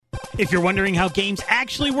If you're wondering how games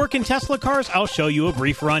actually work in Tesla cars, I'll show you a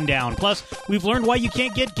brief rundown. Plus, we've learned why you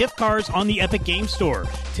can't get gift cards on the Epic Game Store.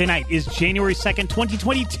 Tonight is January 2nd,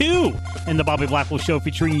 2022, and the Bobby Blackwell Show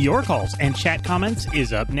featuring your calls and chat comments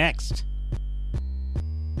is up next.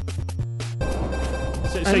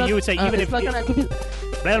 So you would say even if...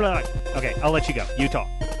 Okay, I'll let you go. You talk.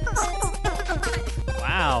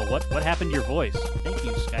 Wow, what happened to your voice? Thank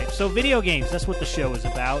you, Skype. So video games, that's what the show is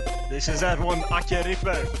about. This is that one Ake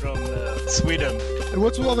Ripper from Sweden. And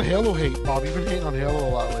what's with all the Halo hate, Bob? You've been hating on Halo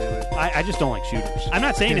a lot lately. I just don't like shooters. I'm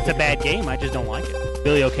not saying it's a bad game, I just don't like it.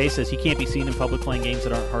 Billy OK says he can't be seen in public playing games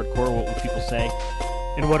that aren't hardcore. What would people say?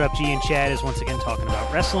 And What Up G and Chad is once again talking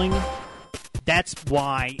about wrestling. That's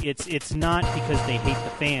why it's not because they hate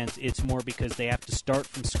the fans, it's more because they have to start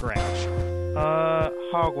from scratch.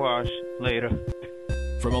 Hogwash later.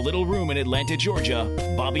 From a little room in Atlanta, Georgia,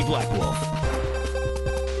 Bobby Blackwolf.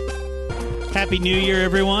 Happy New Year,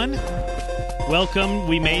 everyone. Welcome.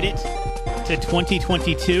 We made it to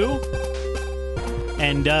 2022.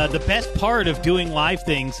 And the best part of doing live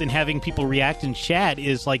things and having people react in chat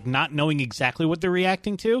is like not knowing exactly what they're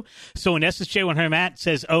reacting to. So when SSJ100 Matt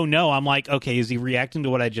says, oh no, I'm like, okay, is he reacting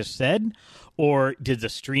to what I just said? Or did the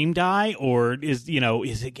stream die? Or is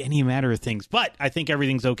it any matter of things? But I think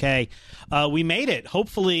everything's okay. We made it.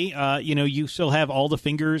 Hopefully, you still have all the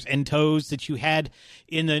fingers and toes that you had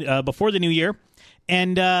in the before the new year.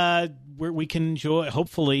 And we can enjoy,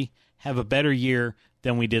 hopefully, have a better year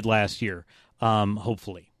than we did last year.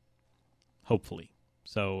 Hopefully.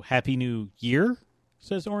 So happy new year,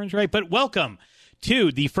 says Orange, right? But welcome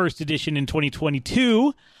to the first edition in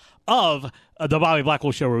 2022 of the Bobby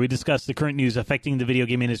Blackwell Show, where we discuss the current news affecting the video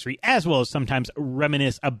game industry, as well as sometimes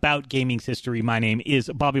reminisce about gaming's history. My name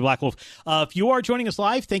is Bobby Blackwolf. If you are joining us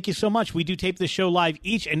live, thank you so much. We do tape the show live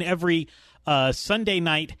each and every Sunday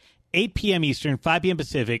night, 8 p.m. Eastern, 5 p.m.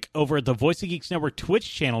 Pacific, over at the Voice of Geeks Network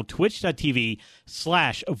Twitch channel,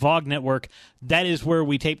 twitch.tv/VOG Network. That is where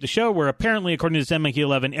we tape the show, where apparently, according to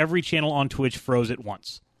ZenMonkey11, every channel on Twitch froze at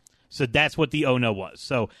once. So that's what the oh no was.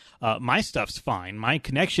 So my stuff's fine. My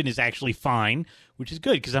connection is actually fine, which is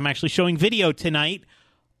good because I'm actually showing video tonight.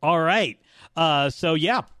 All right. So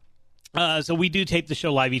we do tape the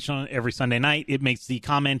show live each and every Sunday night. It makes the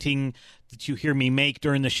commenting that you hear me make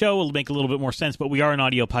during the show will make a little bit more sense, but we are an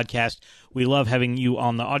audio podcast. We love having you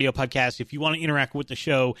on the audio podcast. If you want to interact with the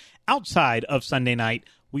show outside of Sunday night,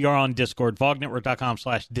 we are on Discord,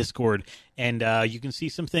 vognetwork.com/Discord, and you can see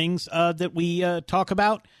some things that we talk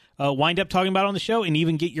about, wind up talking about on the show, and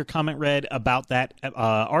even get your comment read about that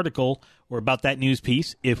article or about that news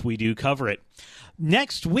piece if we do cover it.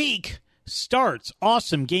 Next week starts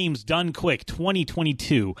Awesome Games Done Quick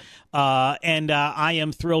 2022, and I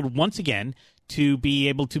am thrilled once again to be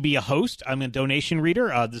able to be a host. I'm a donation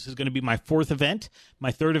reader. This is going to be my fourth event.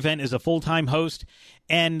 My third event is a full-time host,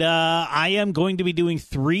 and I am going to be doing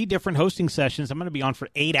 3 different hosting sessions. I'm going to be on for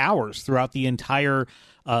 8 hours throughout the entire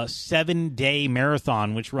 7-day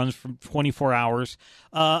marathon, which runs from 24 hours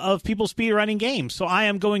of people speedrunning games. So I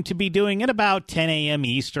am going to be doing at about 10 a.m.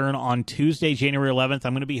 Eastern on Tuesday, January 11th.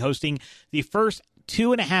 I'm going to be hosting the first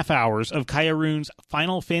 2.5 hours of Kaya Rune's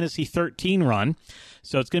Final Fantasy 13 run.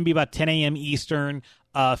 So it's going to be about 10 a.m. Eastern.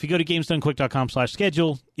 If you go to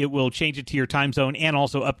gamesdonequick.com/schedule, it will change it to your time zone and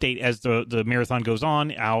also update as the marathon goes on,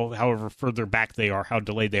 however further back they are, how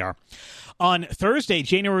delayed they are. On Thursday,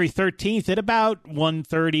 January 13th, at about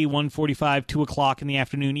 1:30, 1:45, 2 o'clock in the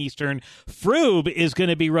afternoon Eastern, Froob is going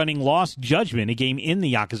to be running Lost Judgment, a game in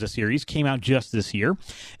the Yakuza series, came out just this year.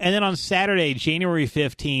 And then on Saturday, January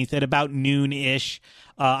 15th, at about noon-ish,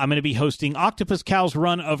 I'm going to be hosting Octopus Cal's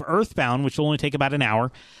run of Earthbound, which will only take about an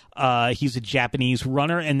hour. He's a Japanese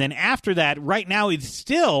runner. And then after that, right now, it's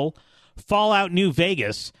still Fallout New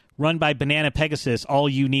Vegas, run by Banana Pegasus, all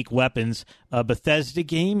unique weapons. Bethesda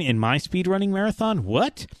game in my speedrunning marathon.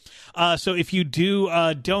 What? So if you do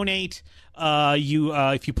donate,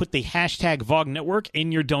 if you put the hashtag VOG Network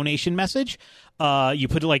in your donation message, you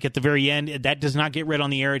put it like at the very end. That does not get read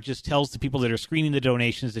on the air. It just tells the people that are screening the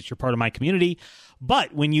donations that you're part of my community.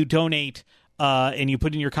 But when you donate and you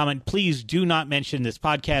put in your comment, please do not mention this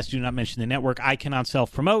podcast. Do not mention the network. I cannot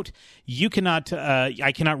self-promote. You cannot.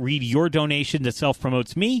 I cannot read your donation that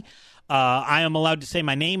self-promotes me. I am allowed to say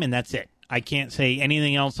my name, and that's it. I can't say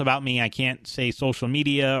anything else about me. I can't say social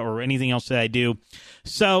media or anything else that I do.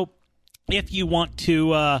 So if you want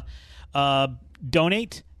to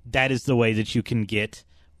donate, that is the way that you can get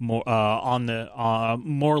more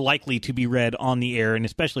more likely to be read on the air, and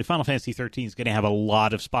especially Final Fantasy 13 is going to have a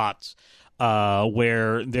lot of spots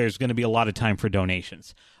where there's going to be a lot of time for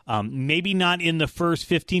donations. Maybe not in the first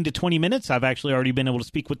 15 to 20 minutes. I've actually already been able to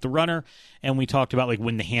speak with the runner, and we talked about like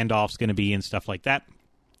when the handoff's going to be and stuff like that.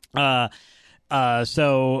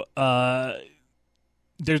 So that's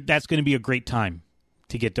going to be a great time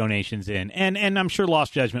to get donations in, and I'm sure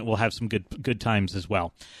Lost Judgment will have some good times as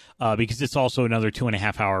well, because it's also another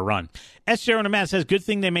 2.5 hour run. SJ Matt says, good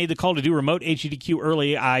thing they made the call to do remote HDQ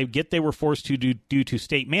early. I get they were forced to do due to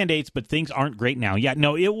state mandates, but things aren't great now. Yeah,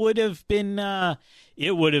 no, it would have been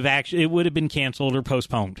canceled or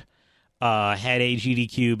postponed had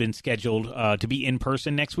AGDQ been scheduled to be in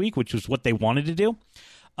person next week, which was what they wanted to do.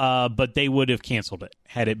 But they would have canceled it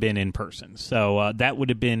had it been in person. So that would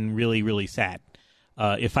have been really, really sad.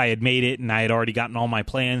 If I had made it and I had already gotten all my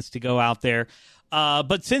plans to go out there.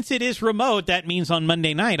 But since it is remote, that means on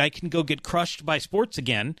Monday night I can go get crushed by sports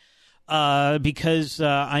again, because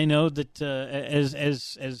I know that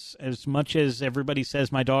as much as everybody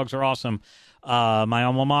says my dogs are awesome, my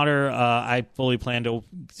alma mater, I fully plan to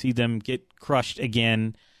see them get crushed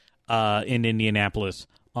again in Indianapolis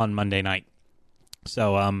on Monday night.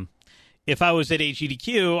 So if I was at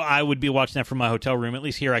HEDQ, I would be watching that from my hotel room. At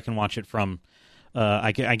least here I can watch it from.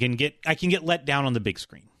 I can get let down on the big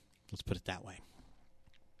screen. Let's put it that way.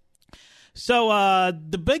 So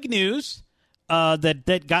the big news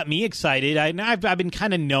that got me excited. I've been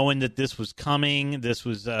kind of knowing that this was coming. This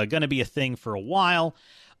was going to be a thing for a while,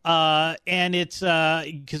 and it's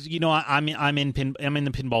because I'm in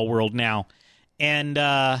the pinball world now, and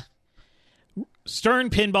Stern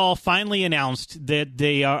Pinball finally announced that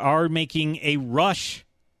they are making a Rush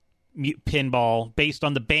pinball based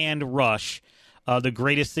on the band Rush. The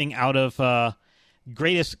greatest thing out of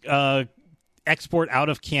greatest export out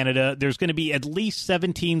of Canada. There's going to be at least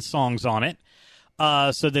 17 songs on it.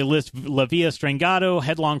 So they list La Via Strangado,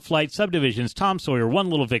 Headlong Flight, Subdivisions, Tom Sawyer, One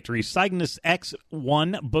Little Victory, Cygnus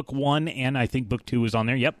X1, Book 1, and I think Book 2 is on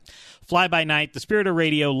there. Yep. Fly By Night, The Spirit of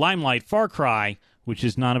Radio, Limelight, Far Cry, which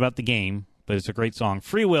is not about the game, but it's a great song.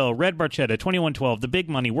 Free Will, Red Barchetta, 2112, The Big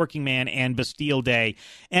Money, Working Man, and Bastille Day.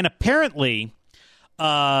 And apparently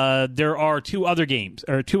there are two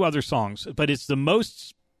other songs, but it's the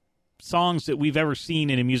most songs that we've ever seen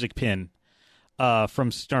in a music pin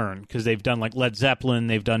from Stern, because they've done like Led Zeppelin,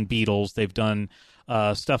 they've done Beatles, they've done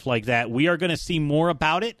stuff like that. We are going to see more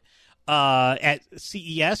about it at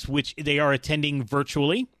CES, which they are attending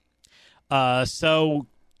virtually. So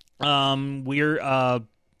I'm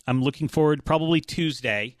looking forward, probably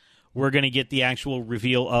Tuesday, we're going to get the actual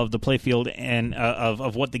reveal of the playfield and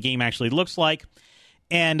of what the game actually looks like.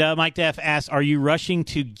 And Mike Def asks, are you rushing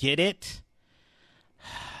to get it?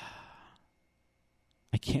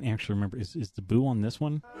 I can't actually remember. Is the boo on this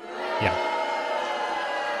one? Yeah.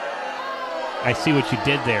 I see what you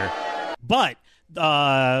did there. But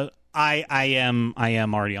I am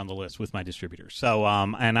already on the list with my distributor. So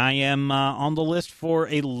and I am on the list for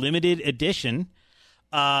a limited edition,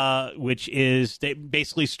 which is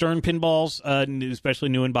basically Stern pinballs, especially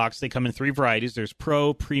new in box. They come in 3 varieties. There's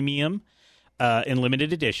Pro, Premium, and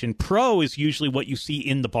limited edition. Pro is usually what you see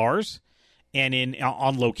in the bars and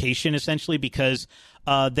on location, essentially, because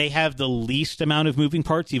they have the least amount of moving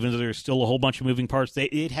parts, even though there's still a whole bunch of moving parts.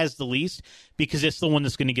 It has the least because it's the one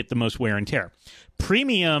that's going to get the most wear and tear.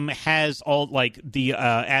 Premium has all like the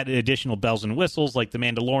added additional bells and whistles, like the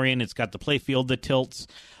Mandalorian. It's got the playfield that tilts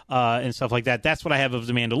and stuff like that. That's what I have of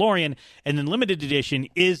the Mandalorian. And then limited edition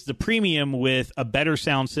is the premium with a better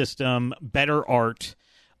sound system, better art,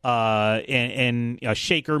 and a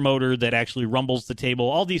shaker motor that actually rumbles the table.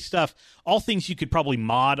 All these stuff, all things you could probably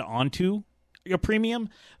mod onto a premium,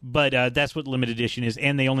 but that's what limited edition is.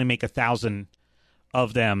 And they only make 1,000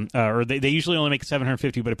 of them, or they usually only make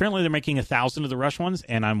 750, but apparently they're making 1,000 of the Rush ones,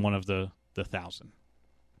 and I'm one of the 1,000.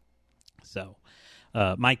 So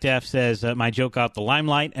Mike Def says, my joke got the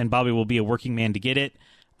Limelight, and Bobby will be a working man to get it.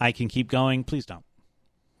 I can keep going. Please don't.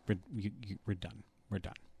 We're done. We're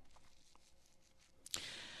done.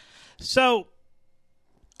 So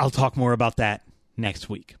I'll talk more about that next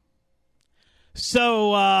week.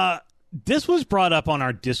 So this was brought up on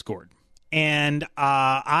our Discord, and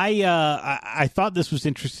I thought this was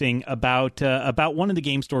interesting about one of the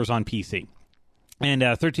game stores on PC. And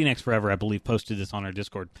 13X Forever, I believe, posted this on our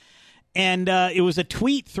Discord. And it was a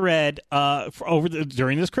tweet thread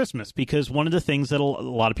during this Christmas, because one of the things that a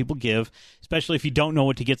lot of people give, especially if you don't know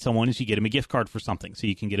what to get someone, is you get them a gift card for something. So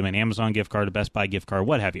you can get them an Amazon gift card, a Best Buy gift card,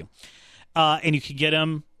 what have you. And you can get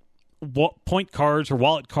them point cards or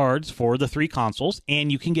wallet cards for the 3 consoles,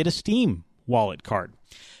 and you can get a Steam wallet card.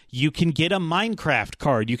 You can get a Minecraft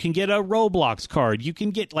card. You can get a Roblox card. You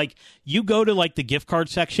can get, like, you go to, like, the gift card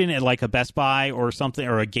section at, like, a Best Buy or something,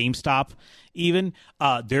 or a GameStop even.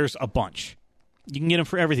 There's a bunch. You can get them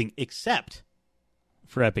for everything except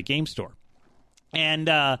for Epic Game Store. And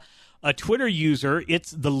a Twitter user,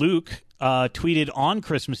 it's the Luke, tweeted on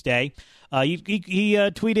Christmas Day. He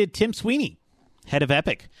tweeted Tim Sweeney, head of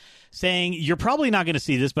Epic, saying, "You're probably not going to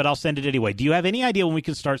see this, but I'll send it anyway. Do you have any idea when we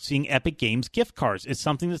can start seeing Epic Games gift cards? It's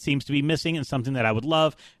something that seems to be missing and something that I would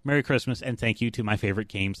love. Merry Christmas, and thank you to my favorite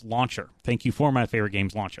games launcher." Thank you for my favorite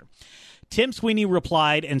games launcher. Tim Sweeney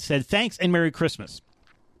replied and said, "Thanks and Merry Christmas.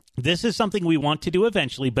 This is something we want to do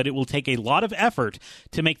eventually, but it will take a lot of effort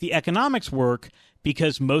to make the economics work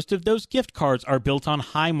because most of those gift cards are built on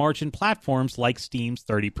high-margin platforms like Steam's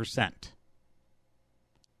 30%.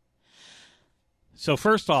 So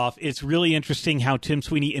first off, it's really interesting how Tim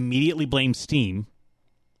Sweeney immediately blames Steam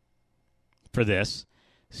for this.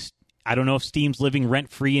 I don't know if Steam's living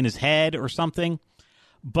rent-free in his head or something,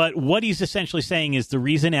 but what he's essentially saying is the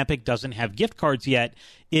reason Epic doesn't have gift cards yet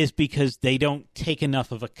is because they don't take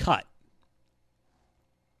enough of a cut.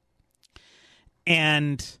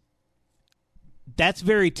 And that's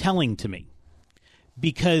very telling to me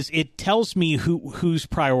because it tells me who's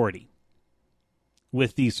priority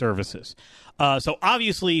with these services. So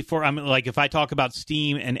obviously, if I talk about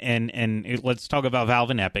Steam and let's talk about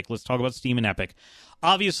Valve and Epic. Let's talk about Steam and Epic.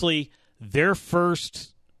 Obviously, their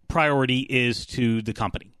first priority is to the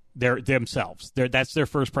company, themselves. That's their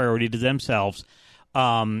first priority to themselves.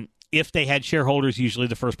 If they had shareholders, usually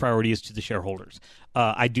the first priority is to the shareholders.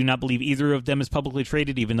 I do not believe either of them is publicly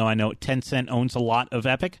traded, even though I know Tencent owns a lot of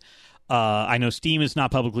Epic. I know Steam is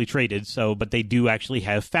not publicly traded, but they do actually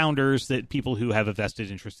have founders, people who have a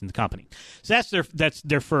vested interest in the company. So that's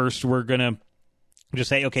their first. We're gonna just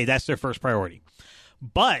say, okay, that's their first priority.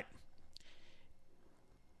 But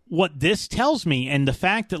what this tells me, and the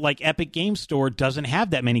fact that like Epic Game Store doesn't have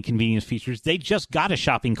that many convenience features, they just got a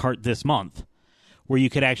shopping cart this month, where you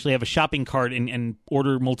could actually have a shopping cart and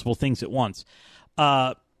order multiple things at once.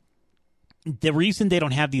 The reason they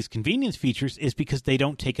don't have these convenience features is because they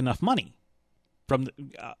don't take enough money from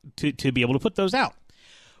to be able to put those out,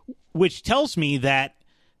 which tells me that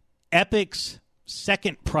Epic's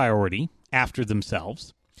second priority after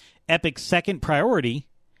themselves, Epic's second priority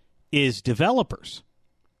is developers.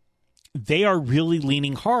 They are really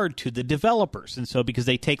leaning hard to the developers, and so because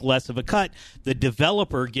they take less of a cut, the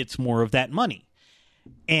developer gets more of that money.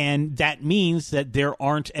 And that means that there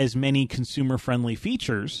aren't as many consumer-friendly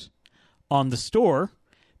features on the store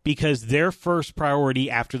because their first priority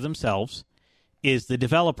after themselves is the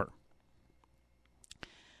developer.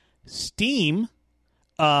 Steam,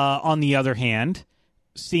 on the other hand,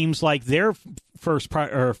 seems like their first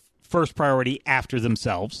priority after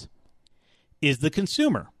themselves is the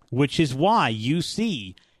consumer, which is why you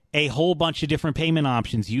see a whole bunch of different payment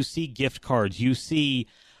options. You see gift cards. You see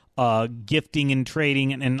gifting and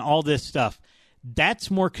trading and all this stuff. That's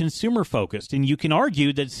more consumer-focused, and you can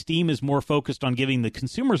argue that Steam is more focused on giving the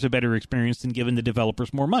consumers a better experience than giving the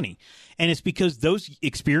developers more money. And it's because those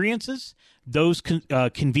experiences, those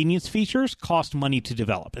convenience features cost money to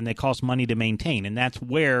develop, and they cost money to maintain, and that's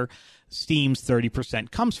where Steam's 30%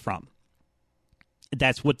 comes from.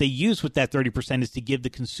 That's what they use with that 30% is to give the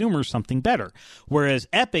consumers something better. Whereas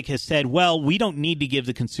Epic has said, well, we don't need to give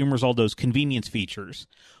the consumers all those convenience features.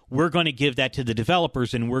 We're going to give that to the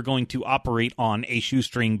developers, and we're going to operate on a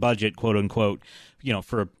shoestring budget, quote unquote.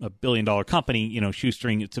 For a $1 billion company,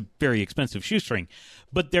 shoestring, it's a very expensive shoestring.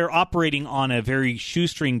 But they're operating on a very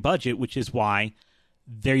shoestring budget, which is why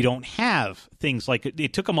they don't have things like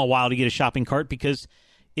it took them a while to get a shopping cart because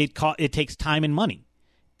it takes time and money.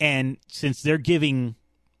 And since they're giving,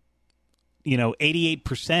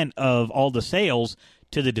 88% of all the sales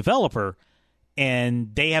to the developer,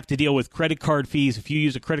 and they have to deal with credit card fees. If you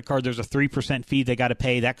use a credit card, there's a 3% fee they got to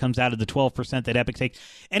pay. That comes out of the 12% that Epic takes.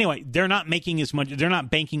 Anyway, they're not making as much. They're not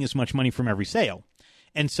banking as much money from every sale,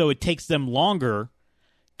 and so it takes them longer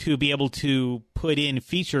to be able to put in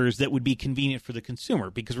features that would be convenient for the consumer.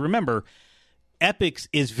 Because remember, Epic's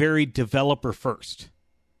is very developer first,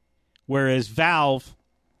 whereas Valve,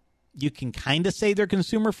 you can kind of say they're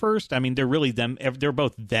consumer first. I mean, they're really them. They're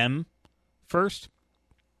both them first.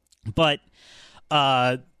 But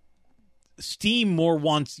Steam more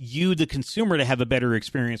wants you, the consumer, to have a better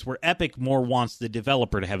experience, where Epic more wants the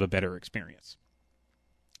developer to have a better experience.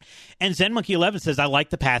 And ZenMonkey11 says, I like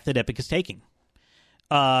the path that Epic is taking.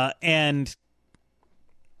 And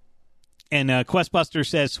And Questbuster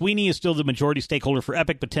says, Sweeney is still the majority stakeholder for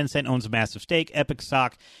Epic, but Tencent owns a massive stake. Epic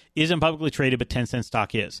stock isn't publicly traded, but Tencent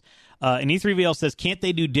stock is. And E3VL says, can't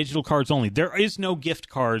they do digital cards only? There is no gift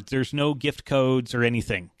cards. There's no gift codes or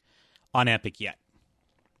anything on Epic yet.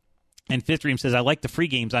 And Fifth Dream says, I like the free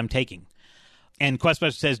games I'm taking. And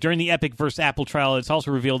Questbuster says, during the Epic versus Apple trial, it's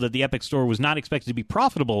also revealed that the Epic Store was not expected to be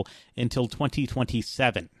profitable until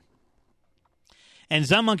 2027. And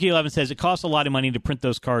ZunMonkey11 says, it costs a lot of money to print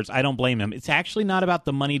those cards. I don't blame him. It's actually not about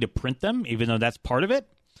the money to print them, even though that's part of it.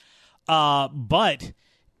 But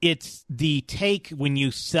it's the take when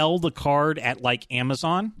you sell the card at, like,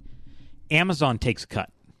 Amazon. Amazon takes a cut.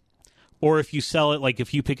 Or if you sell it, like,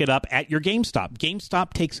 if you pick it up at your GameStop.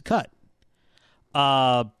 GameStop takes a cut.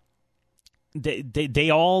 They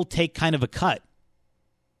all take kind of a cut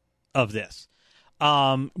of this.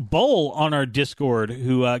 Bull on our Discord,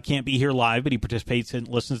 who can't be here live, but he participates and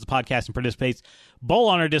listens to the podcast and participates. Bull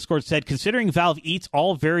on our Discord said, considering Valve eats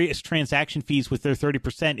all various transaction fees with their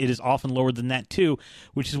 30%, it is often lower than that too,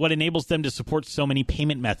 which is what enables them to support so many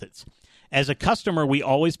payment methods. As a customer, we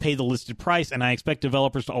always pay the listed price, and I expect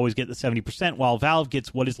developers to always get the 70%, while Valve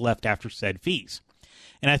gets what is left after said fees.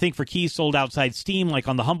 And I think for keys sold outside Steam, like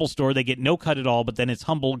on the Humble store, they get no cut at all, but then it's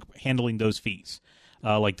Humble handling those fees.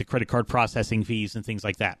 Like the credit card processing fees and things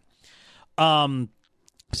like that.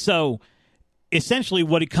 So essentially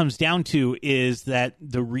what it comes down to is that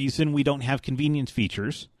the reason we don't have convenience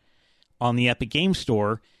features on the Epic Game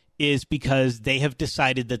Store is because they have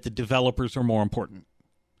decided that the developers are more important,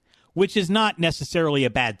 which is not necessarily a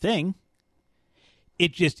bad thing.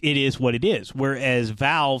 It is what it is. Whereas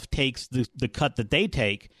Valve takes the cut that they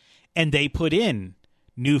take and they put in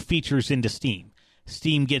new features into Steam.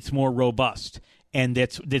 Steam gets more robust. And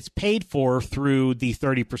that's paid for through the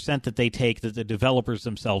 30% that they take that the developers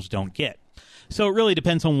themselves don't get. So it really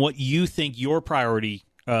depends on what you think your priority,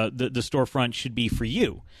 the storefront should be for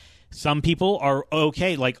you. Some people are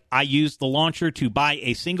okay, like I use the launcher to buy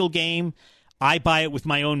a single game. I buy it with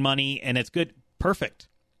my own money, and it's good. Perfect.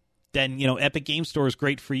 Then, Epic Game Store is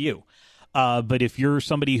great for you. But if you're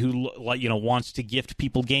somebody who, wants to gift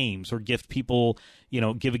people games or gift people,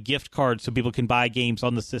 give a gift card so people can buy games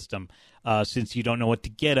on the system, since you don't know what to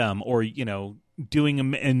get them, or, doing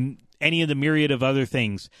them and any of the myriad of other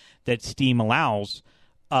things that Steam allows,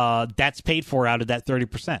 that's paid for out of that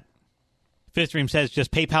 30%. Fifth Stream says,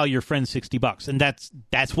 just PayPal your friend $60. And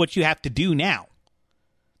that's what you have to do now.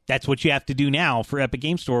 That's what you have to do now for Epic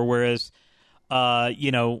Game Store. Whereas, I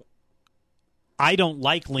don't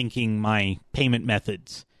like linking my payment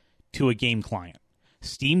methods to a game client.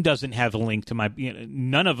 Steam doesn't have a link to my...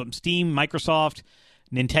 none of them. Steam, Microsoft,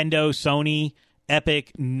 Nintendo, Sony,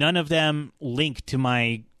 Epic, none of them link to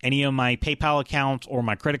any of my PayPal accounts or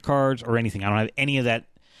my credit cards or anything. I don't have any of that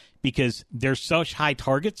because they're such high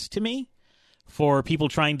targets to me for people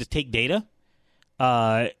trying to take data.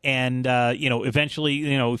 Eventually,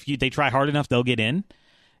 if they try hard enough, they'll get in.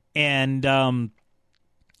 And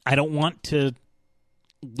I don't want to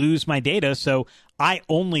lose my data, so I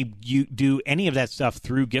only do any of that stuff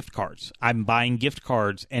through gift cards. I'm buying gift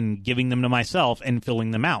cards and giving them to myself and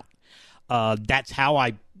filling them out. That's how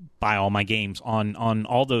I buy all my games on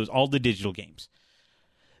all the digital games.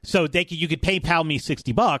 So you could PayPal me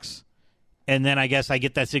 $60, and then I guess I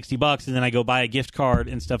get that $60, and then I go buy a gift card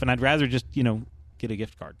and stuff. And I'd rather just get a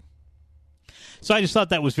gift card. So I just thought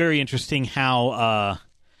that was very interesting. How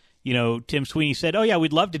Tim Sweeney said, "Oh yeah,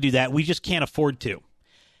 we'd love to do that. We just can't afford to."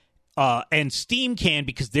 And Steam can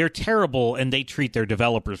because they're terrible and they treat their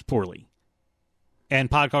developers poorly. And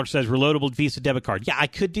Podculture says, reloadable Visa debit card. Yeah, I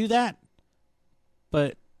could do that,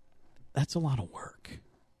 but that's a lot of work.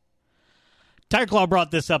 Tiger Claw brought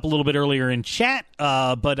this up a little bit earlier in chat,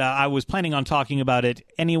 but I was planning on talking about it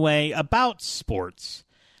anyway, about sports.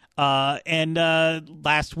 And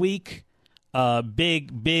last week,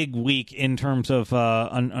 big week in terms of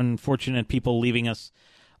unfortunate people leaving us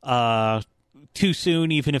too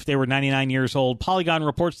soon, even if they were 99 years old. Polygon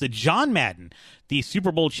reports that John Madden, the Super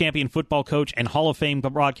Bowl champion football coach and Hall of Fame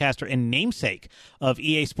broadcaster and namesake of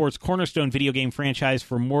EA Sports' cornerstone video game franchise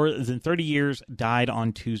for more than 30 years, died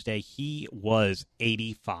on Tuesday. He was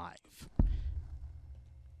 85.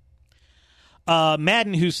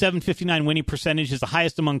 Madden, whose .759 winning percentage is the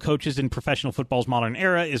highest among coaches in professional football's modern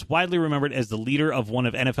era, is widely remembered as the leader of one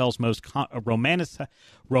of NFL's most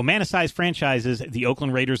romanticized franchises, the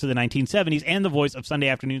Oakland Raiders of the 1970s, and the voice of Sunday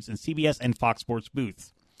afternoons in CBS and Fox Sports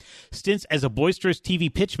booths. Stints as a boisterous TV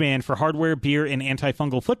pitchman for hardware, beer, and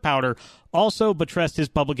antifungal foot powder also buttressed his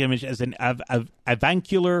public image as an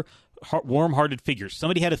avuncular, warm-hearted figure.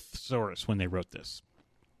 Somebody had a thesaurus when they wrote this.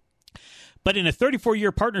 But in a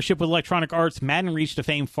 34-year partnership with Electronic Arts, Madden reached a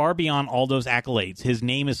fame far beyond all those accolades. His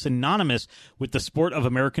name is synonymous with the sport of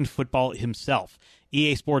American football himself.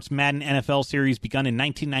 EA Sports Madden NFL series, begun in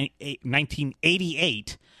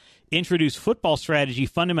 1988, introduced football strategy,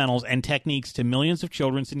 fundamentals, and techniques to millions of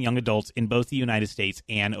children and young adults in both the United States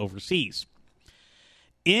and overseas.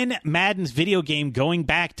 In Madden's video game going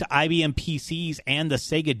back to IBM PCs and the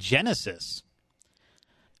Sega Genesis,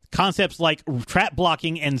 concepts like trap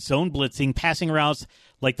blocking and zone blitzing, passing routes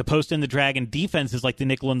like the post and the drag, and defenses like the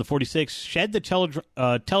nickel and the 46 shed the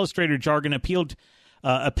telestrator jargon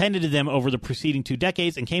appended to them over the preceding 2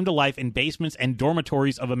 decades and came to life in basements and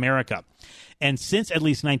dormitories of America. And since at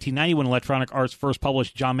least 1990, when Electronic Arts first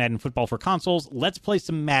published John Madden Football for consoles, Let's Play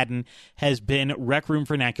Some Madden has been Rec Room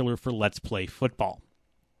vernacular for Let's Play Football.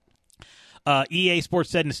 EA Sports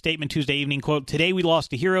said in a statement Tuesday evening, quote, "Today we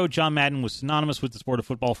lost a hero. John Madden was synonymous with the sport of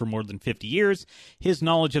football for more than 50 years. His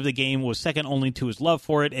knowledge of the game was second only to his love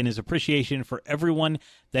for it and his appreciation for everyone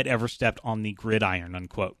that ever stepped on the gridiron,"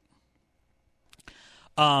 unquote.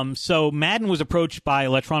 So Madden was approached by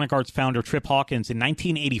Electronic Arts founder Trip Hawkins in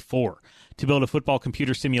 1984 to build a football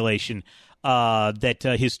computer simulation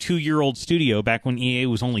that his 2-year-old studio, back when EA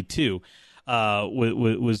was only 2,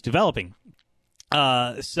 was developing.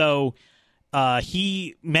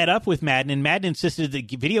 He met up with Madden, and Madden insisted that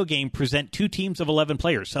the video game present 2 teams of 11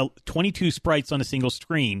 players, so 22 sprites on a single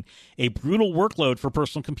screen, a brutal workload for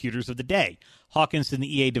personal computers of the day. Hawkins and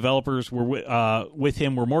the EA developers were with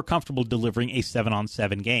him were more comfortable delivering a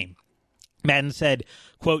 7-on-7 game. Madden said,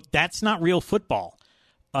 quote, "That's not real football,"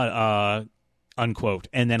 unquote.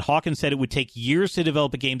 And then Hawkins said it would take years to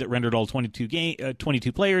develop a game that rendered all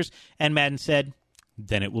 22 players, and Madden said,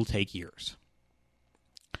 "Then it will take years."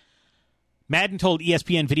 Madden told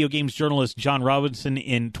ESPN video games journalist John Robinson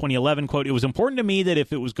in 2011, quote, "It was important to me that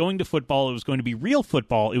if it was going to football, it was going to be real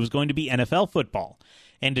football. It was going to be NFL football."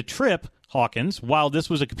 And to Trip Hawkins, while this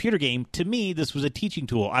was a computer game, to me, this was a teaching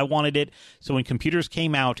tool. I wanted it so when computers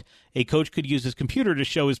came out, a coach could use his computer to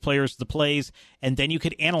show his players the plays, and then you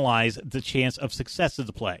could analyze the chance of success of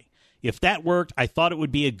the play. If that worked, I thought it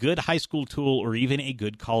would be a good high school tool or even a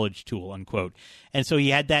good college tool, unquote. And so he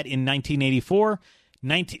had that in 1984.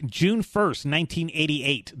 June 1st,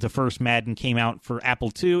 1988, the first Madden came out for Apple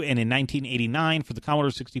II, and in 1989 for the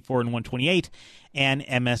Commodore 64 and 128 and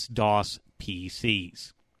MS-DOS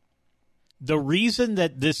PCs. The reason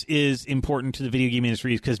that this is important to the video game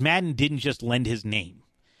industry is because Madden didn't just lend his name.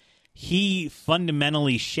 He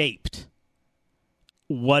fundamentally shaped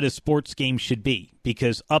what a sports game should be,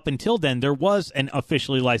 because up until then there was an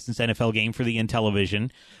officially licensed NFL game for the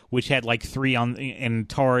Intellivision, which had like 3 on in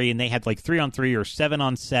Atari, and they had like 3-on-3 or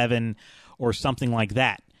 7-on-7 or something like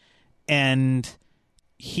that. And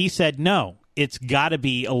he said, no, it's got to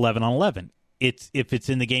be 11-on-11. If it's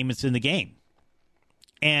in the game, it's in the game.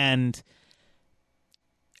 And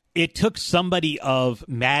it took somebody of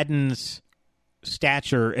Madden's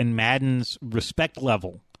stature and Madden's respect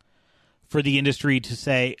level for the industry to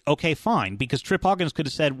say, okay, fine, because Trip Hawkins could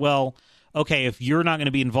have said, well, okay, if you're not going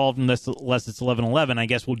to be involved unless it's 11-11, I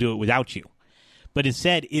guess we'll do it without you. But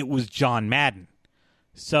instead, it was John Madden.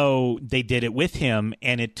 So they did it with him,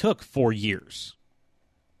 and it took 4 years.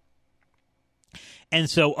 And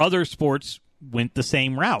so other sports went the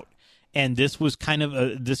same route. And this was kind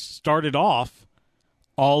of this started off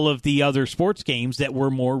all of the other sports games that were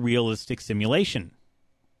more realistic simulation.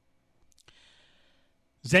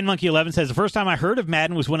 ZenMonkey11 says, the first time I heard of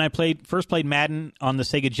Madden was when I first played Madden on the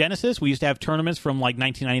Sega Genesis. We used to have tournaments from like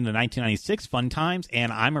 1990 to 1996, fun times,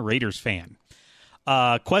 and I'm a Raiders fan.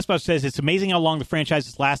 Questbuster says, it's amazing how long the franchise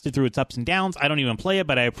has lasted through its ups and downs. I don't even play it,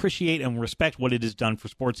 but I appreciate and respect what it has done for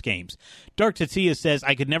sports games. Dark Tetsuya says,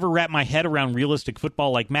 I could never wrap my head around realistic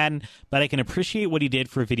football like Madden, but I can appreciate what he did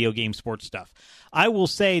for video game sports stuff. I will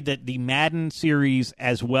say that the Madden series,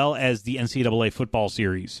 as well as the NCAA football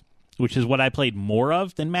series, which is what I played more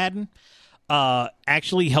of than Madden,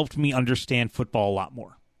 actually helped me understand football a lot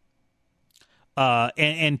more.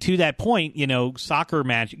 And to that point, you know,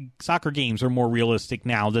 soccer games are more realistic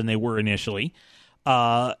now than they were initially.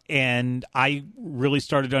 And I really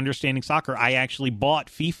started understanding soccer. I actually bought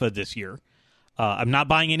FIFA this year. I'm not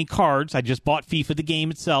buying any cards. I just bought FIFA, the game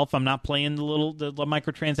itself. I'm not playing the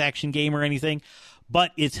microtransaction game or anything.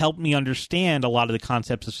 But it's helped me understand a lot of the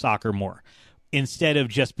concepts of soccer more, instead of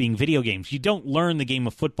just being video games. You don't learn the game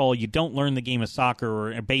of football. You don't learn the game of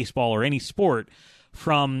soccer or baseball or any sport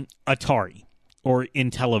from Atari or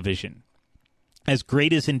Intellivision. As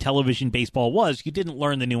great as Intellivision baseball was, you didn't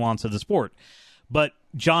learn the nuance of the sport. But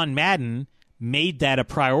John Madden made that a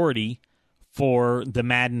priority for the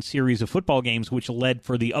Madden series of football games, which led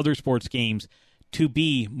for the other sports games to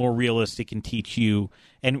be more realistic and teach you,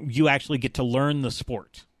 and you actually get to learn the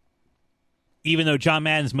sport. Even though John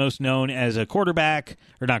Madden's most known as a quarterback,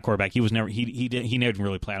 or not quarterback, he never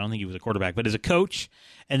really played. I don't think he was a quarterback, but as a coach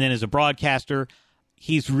and then as a broadcaster,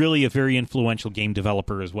 he's really a very influential game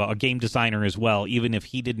developer as well, a game designer as well. Even if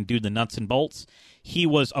he didn't do the nuts and bolts, he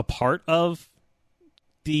was a part of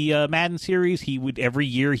the Madden series. Every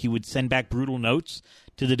year he would send back brutal notes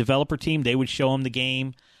to the developer team. They would show him the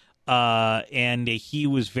game, and he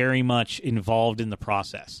was very much involved in the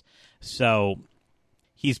process. So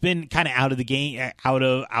he's been kind of out of the game, out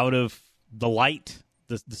of the light,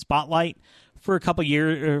 the spotlight for a couple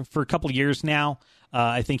years now.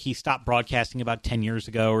 I think he stopped broadcasting about 10 years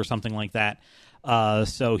ago or something like that.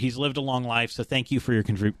 So he's lived a long life. So thank you for your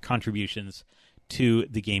contributions to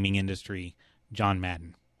the gaming industry, John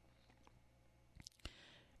Madden.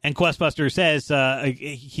 And Questbuster says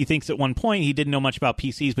he thinks at one point he didn't know much about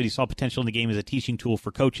PCs, but he saw potential in the game as a teaching tool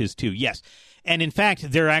for coaches too. Yes. And in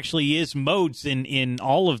fact, there actually is modes in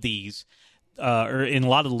all of these, or in a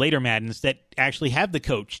lot of the later Maddens, that actually have the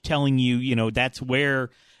coach telling you, that's where,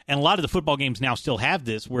 and a lot of the football games now still have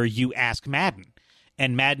this, where you ask Madden.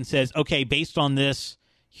 And Madden says, okay, based on this,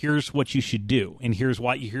 here's what you should do. And here's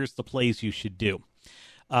the plays you should do.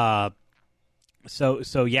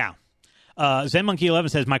 So yeah. ZenMonkey11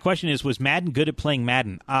 says, my question is, was Madden good at playing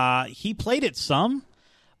Madden? He played it some,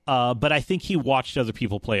 but I think he watched other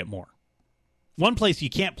people play it more. One place you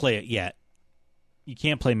can't play it yet, you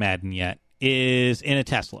can't play Madden yet, is in a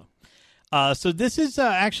Tesla. So this has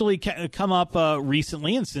actually come up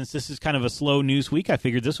recently, and since this is kind of a slow news week, I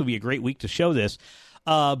figured this would be a great week to show this.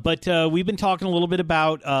 But we've been talking a little bit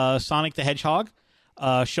about Sonic the Hedgehog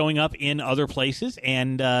showing up in other places,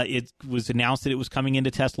 and it was announced that it was coming into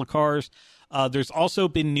Tesla cars. There's also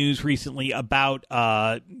been news recently about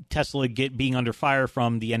Tesla being under fire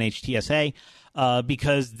from the NHTSA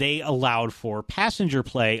because they allowed for passenger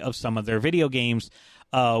play of some of their video games,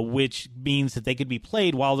 which means that they could be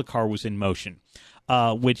played while the car was in motion,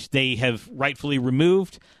 which they have rightfully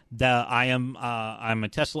removed. I'm a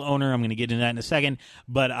Tesla owner. I'm going to get into that in a second,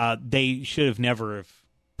 but they should have never have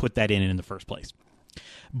put that in the first place.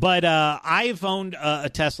 But I've owned a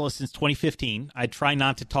Tesla since 2015. I try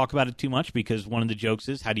not to talk about it too much because one of the jokes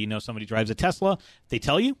is, how do you know somebody drives a Tesla? They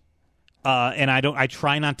tell you. And I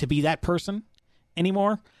try not to be that person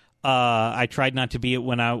anymore. I tried not to be it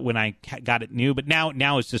when I got it new, but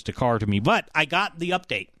now it's just a car to me. But I got the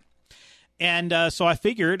update. And so I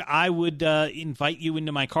figured I would invite you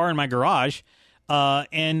into my car in my garage,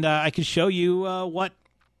 and I could show you what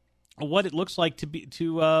it looks like to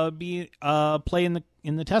play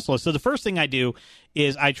in the Tesla. So the first thing I do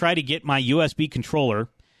is I try to get my USB controller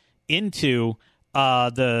into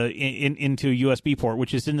into a USB port,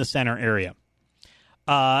 which is in the center area.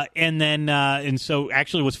 And so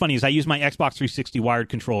actually what's funny is I use my Xbox 360 wired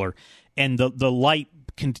controller, and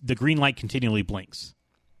the green light continually blinks.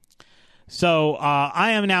 So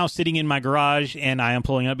I am now sitting in my garage, and I am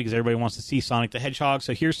pulling up because everybody wants to see Sonic the Hedgehog.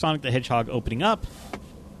 So here's Sonic the Hedgehog opening up.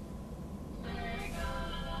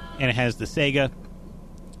 And it has the Sega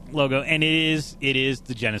logo, and it is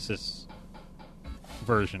the Genesis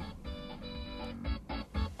version.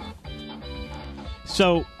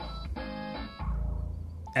 So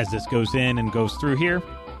as this goes in and goes through here,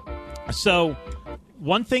 so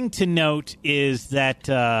one thing to note is that,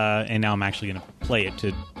 and now I'm actually going to play it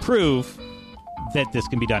to prove that this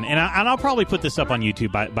can be done, and I'll probably put this up on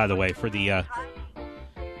YouTube by the way for the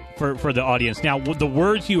for the audience. Now the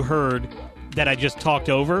words you heard that I just talked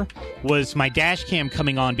over was my dash cam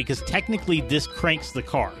coming on, because technically this cranks the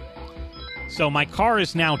car. So my car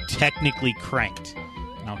is now technically cranked.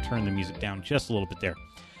 And I'll turn the music down just a little bit there.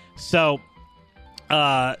 So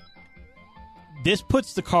this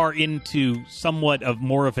puts the car into somewhat of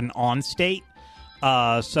more of an on state.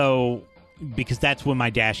 So because that's when my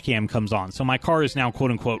dash cam comes on. So my car is now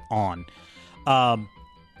quote unquote on.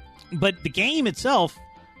 But the game itself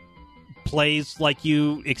plays like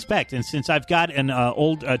you expect. And since I've got an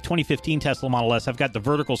old 2015 Tesla Model S, I've got the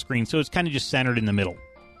vertical screen, so it's kind of just centered in the middle.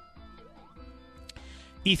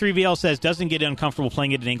 E3VL says, doesn't get uncomfortable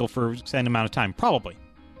playing at an angle for an extended amount of time. Probably.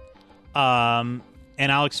 And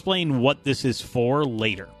I'll explain what this is for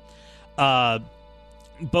later. But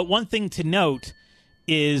one thing to note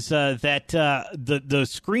is that the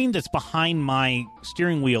screen that's behind my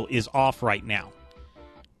steering wheel is off right now.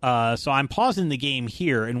 So I'm pausing the game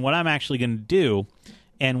here, and what I'm actually going to do,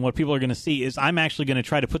 and what people are going to see, is I'm actually going to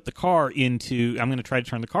try to put the car into, I'm going to try to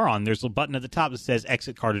turn the car on. There's a button at the top that says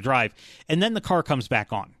exit car to drive, and then the car comes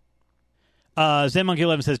back on.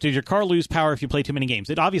 ZenMonkey11 says, does your car lose power if you play too many games?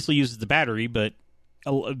 It obviously uses the battery, but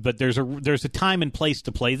but there's a time and place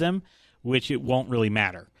to play them, which it won't really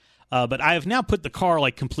matter. But I have now put the car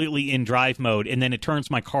like completely in drive mode, and then it turns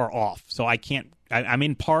my car off, so I can't. I'm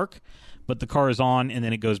in park, but the car is on, and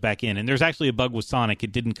then it goes back in. And there's actually a bug with Sonic;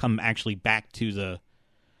 it didn't come actually back to the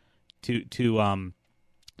to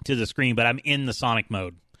the screen, but I'm in the Sonic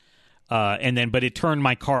mode, but it turned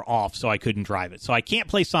my car off, so I couldn't drive it. So I can't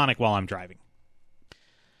play Sonic while I'm driving.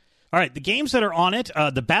 All right, the games that are on it: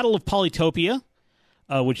 the Battle of Polytopia,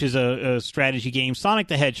 which is a strategy game; Sonic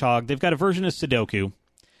the Hedgehog. They've got a version of Sudoku.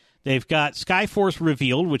 They've got Skyforce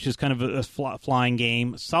Revealed, which is kind of a flying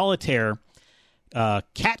game; Solitaire,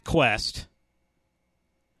 Cat Quest,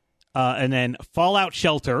 and then Fallout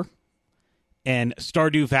Shelter, and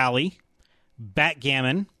Stardew Valley,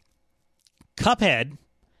 Backgammon, Cuphead,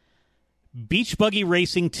 Beach Buggy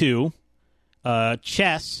Racing 2,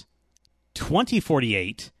 Chess,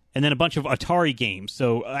 2048, and then a bunch of Atari games.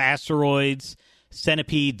 So Asteroids,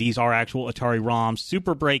 Centipede, these are actual Atari ROMs,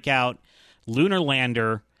 Super Breakout, Lunar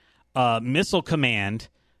Lander, Missile Command,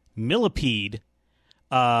 Millipede,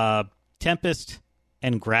 Tempest,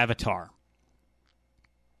 and Gravitar.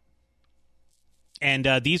 And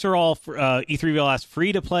these are all E3 will ask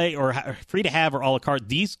free to play or free to have or a la carte.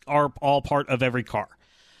 These are all part of every car.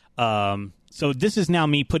 So this is now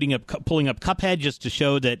me pulling up Cuphead just to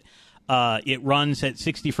show that it runs at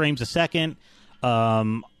 60 frames a second.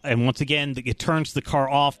 And once again, it turns the car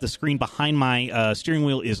off. The screen behind my steering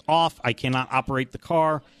wheel is off. I cannot operate the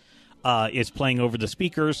car. It's playing over the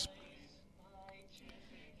speakers.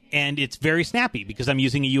 And it's very snappy because I'm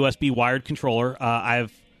using a USB wired controller.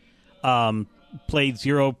 I've played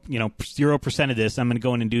 0% of this. I'm going to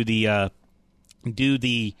go in and do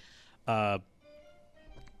the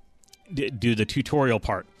tutorial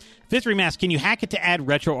part. Fifth Remask, can you hack it to add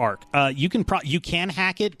RetroArch? You can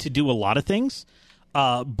hack it to do a lot of things,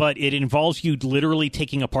 but it involves you literally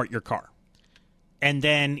taking apart your car. And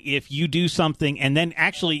then if you do something, and then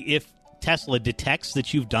actually if Tesla detects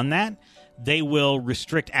that you've done that, they will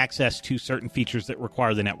restrict access to certain features that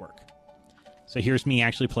require the network. So here's me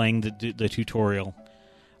actually playing the tutorial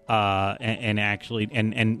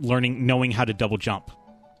and learning, knowing how to double jump.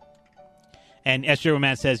 And SJ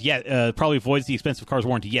Man says, probably voids the expensive car's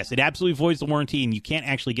warranty. Yes, it absolutely voids the warranty, and you can't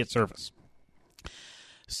actually get service.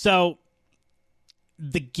 So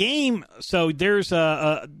the game, there's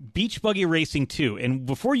a Beach Buggy Racing 2, and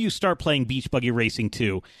before you start playing Beach Buggy Racing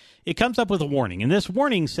 2, it comes up with a warning, and this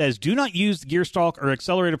warning says, do not use the gear stalk or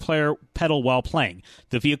accelerator pedal while playing.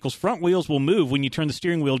 The vehicle's front wheels will move when you turn the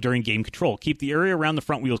steering wheel during game control. Keep the area around the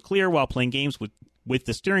front wheels clear while playing games with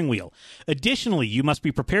the steering wheel. Additionally, you must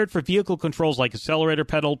be prepared for vehicle controls like accelerator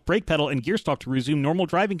pedal, brake pedal, and gear stalk to resume normal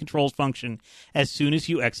driving controls function as soon as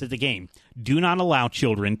you exit the game. Do not allow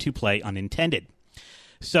children to play unintended.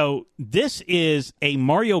 So this is a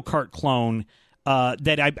Mario Kart clone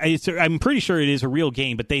that I'm pretty sure it is a real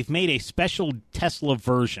game, but they've made a special Tesla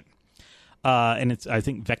version. And I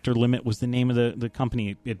think Vector Limit was the name of the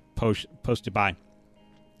company it posted by.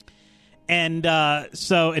 And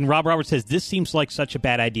and Rob Roberts says, this seems like such a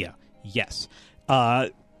bad idea. Yes.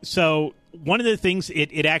 So one of the things,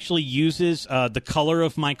 it actually uses the color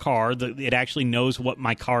of my car. It actually knows what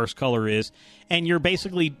my car's color is. And you're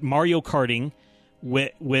basically Mario Karting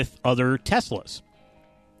with other Teslas.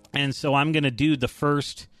 And so I'm going to do the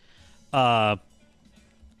first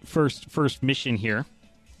mission here.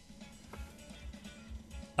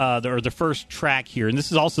 The first track here. And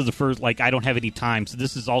this is also the first, I don't have any time, so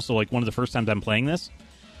this is also, one of the first times I'm playing this.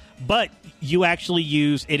 But you actually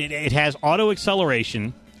use, it has auto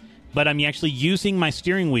acceleration, but I'm actually using my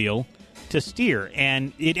steering wheel to steer.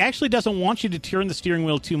 And it actually doesn't want you to turn the steering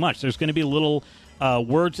wheel too much. There's going to be a little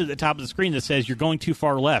words at the top of the screen that says you're going too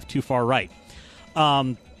far left, too far right.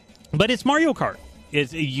 But it's Mario Kart.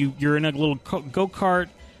 You're in a little go-kart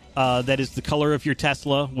that is the color of your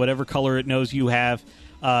Tesla, whatever color it knows you have.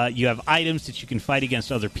 You have items that you can fight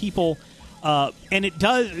against other people. And it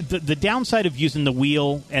does. The downside of using the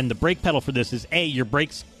wheel and the brake pedal for this is, your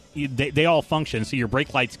brakes, they all function, so your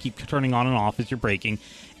brake lights keep turning on and off as you're braking.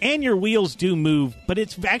 And your wheels do move, but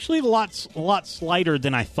it's actually a lot slighter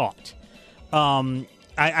than I thought.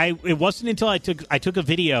 It wasn't until I took a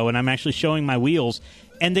video and I'm actually showing my wheels,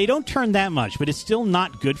 and they don't turn that much, but it's still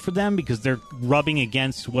not good for them because they're rubbing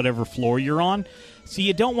against whatever floor you're on. So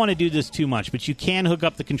you don't want to do this too much, but you can hook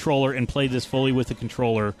up the controller and play this fully with the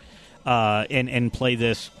controller and play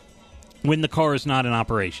this when the car is not in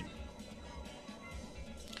operation.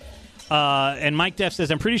 And Mike Def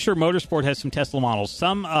says, I'm pretty sure Motorsport has some Tesla models.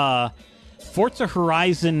 Some Forza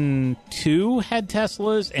Horizon 2 had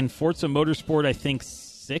Teslas, and Forza Motorsport, I think,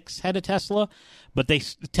 6 had a Tesla. but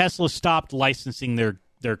Tesla stopped licensing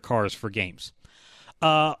their cars for games.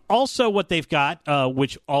 Also, what they've got,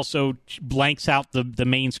 which also blanks out the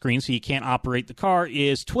main screen so you can't operate the car,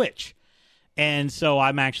 is Twitch. And so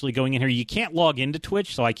I'm actually going in here. You can't log into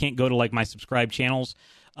Twitch, so I can't go to like my subscribed channels.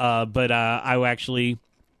 But I actually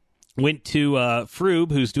went to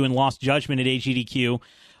Froob, who's doing Lost Judgment at AGDQ,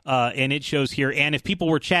 and it shows here. And if people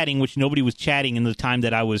were chatting, which nobody was chatting in the time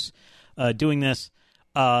that I was doing this,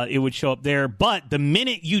 it would show up there. But the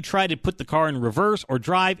minute you try to put the car in reverse or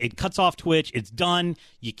drive, it cuts off Twitch. It's done.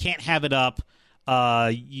 You can't have it up.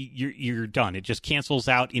 You're done. It just cancels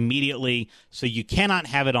out immediately. So you cannot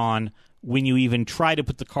have it on when you even try to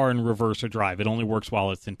put the car in reverse or drive. It only works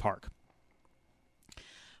while it's in park.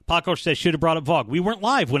 Podcoach says, should have brought up VOG. We weren't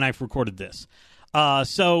live when I recorded this.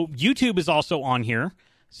 So YouTube is also on here.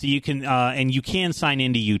 So you can, and you can sign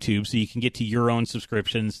into YouTube so you can get to your own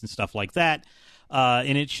subscriptions and stuff like that.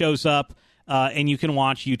 And it shows up, and you can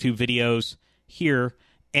watch YouTube videos here.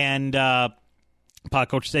 And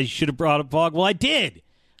Podcoach says, you should have brought up VOG. Well, I did.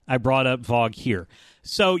 I brought up VOG here.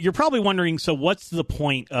 So you're probably wondering, so what's the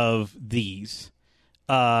point of these?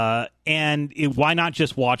 Why not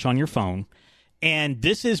just watch on your phone? And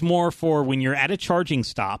this is more for when you're at a charging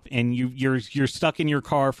stop and you're stuck in your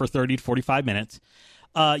car for 30 to 45 minutes.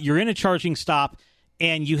 You're in a charging stop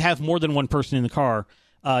and you have more than one person in the car.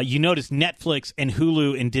 You notice Netflix and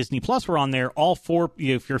Hulu and Disney Plus were on there. All four,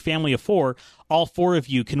 if you're a family of four, all four of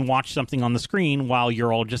you can watch something on the screen while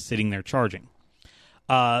you're all just sitting there charging.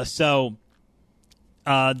 There's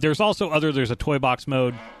also there's a toy box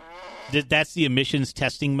mode. That's the emissions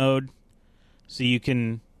testing mode. So you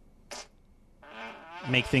can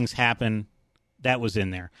make things happen. That was in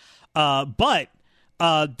there. But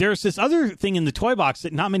there's this other thing in the toy box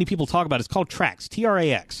that not many people talk about. It's called Trax,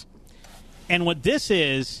 T-R-A-X. And what this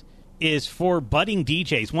is for budding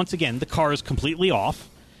DJs. Once again, the car is completely off.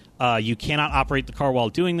 You cannot operate the car while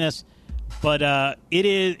doing this. But it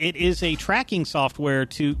is a tracking software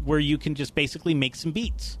where you can just basically make some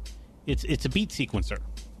beats. It's a beat sequencer.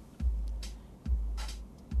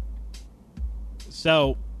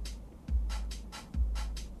 So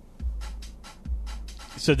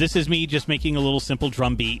this is me just making a little simple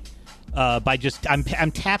drum beat by just I'm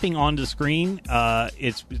tapping onto the screen.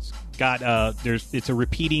 It's got it's a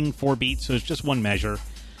repeating 4 beats, so it's just one measure.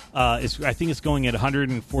 I think it's going at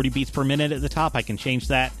 140 beats per minute at the top. I can change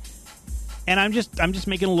that. And I'm just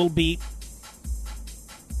making a little beat,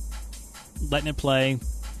 letting it play.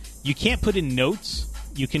 You can't put in notes.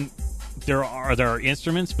 You can. There are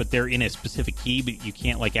instruments, but they're in a specific key. But you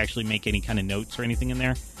can't like actually make any kind of notes or anything in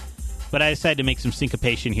there. But I decided to make some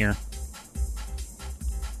syncopation here.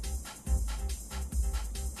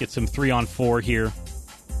 Get some 3-on-4 here.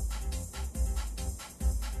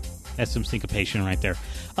 That's some syncopation right there.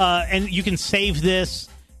 And you can save this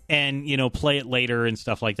and play it later and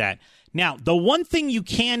stuff like that. Now, the one thing you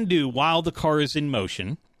can do while the car is in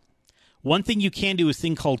motion, is a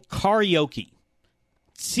thing called karaoke.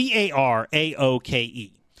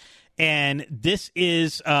 Karaoke. And this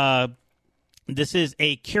is a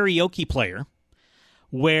karaoke player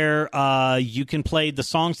where you can play the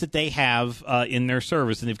songs that they have in their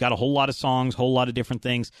service. And they've got a whole lot of songs, whole lot of different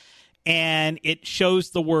things. And it shows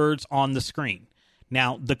the words on the screen.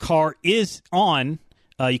 Now, the car is on.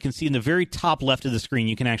 You can see in the very top left of the screen,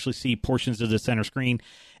 you can actually see portions of the center screen.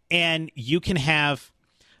 And you can have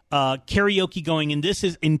karaoke going. And this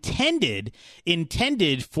is intended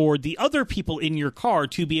for the other people in your car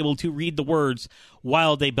to be able to read the words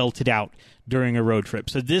while they belt it out during a road trip.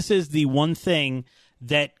 So this is the one thing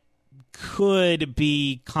that could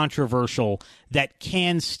be controversial that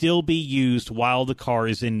can still be used while the car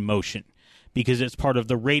is in motion because it's part of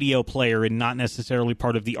the radio player and not necessarily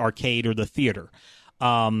part of the arcade or the theater.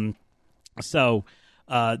 So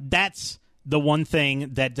that's the one thing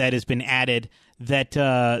that has been added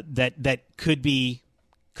that could be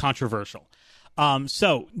controversial.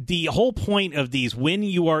 So the whole point of these, when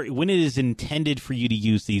it is intended for you to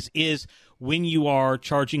use these, is when you are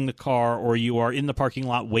charging the car or you are in the parking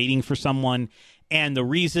lot waiting for someone. And the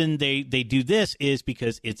reason they do this is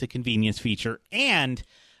because it's a convenience feature and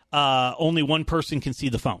only one person can see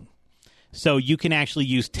the phone. So you can actually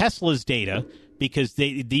use Tesla's data because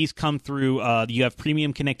these come through. You have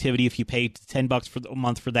premium connectivity if you pay $10 for a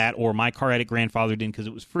month for that, or my car had it grandfathered in because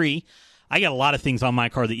it was free. I got a lot of things on my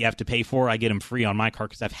car that you have to pay for. I get them free on my car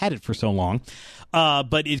because I've had it for so long.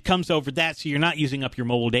 But it comes over that, so you're not using up your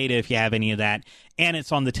mobile data if you have any of that. And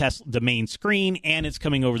it's on the main screen, and it's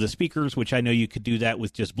coming over the speakers, which I know you could do that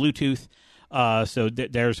with just Bluetooth. So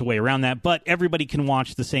there's a way around that. But everybody can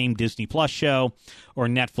watch the same Disney Plus show or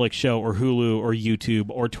Netflix show or Hulu or YouTube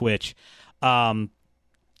or Twitch And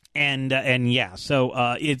yeah,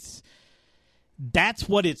 so that's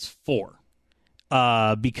what it's for.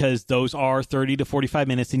 Because those are 30 to 45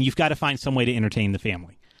 minutes, and you've got to find some way to entertain the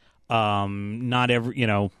family. Not every,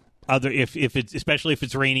 if it's, especially if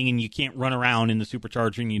it's raining and you can't run around in the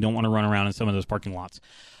supercharger and you don't want to run around in some of those parking lots.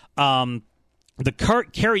 The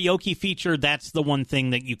karaoke feature, that's the one thing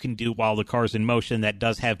that you can do while the car's in motion that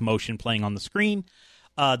does have motion playing on the screen.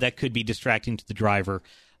 That could be distracting to the driver.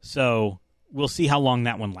 So we'll see how long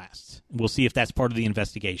that one lasts. We'll see if that's part of the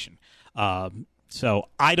investigation. So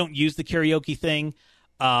I don't use the karaoke thing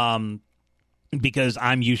because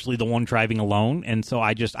I'm usually the one driving alone, and so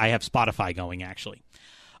I have Spotify going, actually.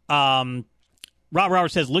 Rob Robert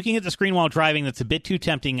says, looking at the screen while driving, that's a bit too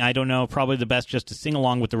tempting. I don't know. Probably the best just to sing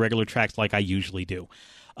along with the regular tracks like I usually do.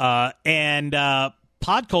 And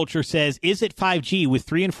Pod Culture says, is it 5G? With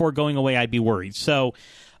 3 and 4 going away, I'd be worried. So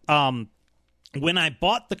when I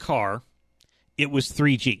bought the car, it was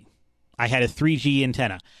 3G. I had a 3G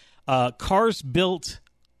antenna. Cars built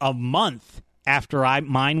a month after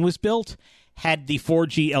mine was built had the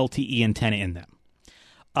 4G LTE antenna in them.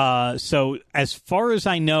 So as far as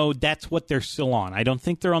I know, that's what they're still on. I don't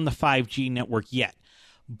think they're on the 5G network yet.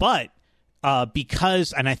 But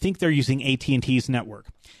because, and I think they're using AT&T's network,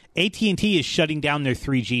 AT&T is shutting down their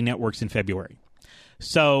 3G networks in February.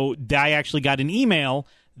 So I actually got an email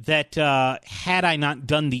that had I not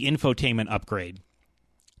done the infotainment upgrade,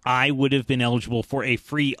 I would have been eligible for a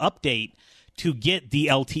free update to get the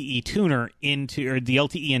LTE tuner or the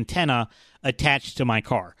LTE antenna attached to my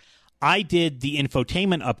car. I did the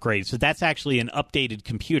infotainment upgrade, so that's actually an updated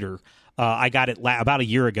computer. I got it about a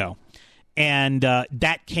year ago, and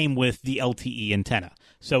that came with the LTE antenna.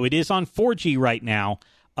 So it is on 4G right now,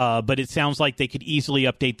 but it sounds like they could easily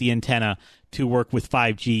update the antenna to work with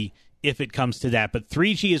 5G if it comes to that. But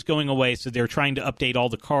 3G is going away, so they're trying to upgrade all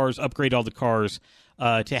the cars,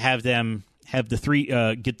 to have them have get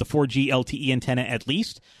the 4G LTE antenna at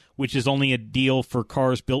least, which is only a deal for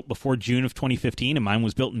cars built before June of 2015, and mine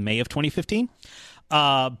was built in May of 2015.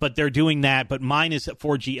 But they're doing that, but mine is at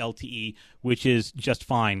 4G LTE, which is just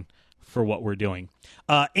fine for what we're doing.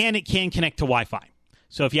 And it can connect to Wi-Fi.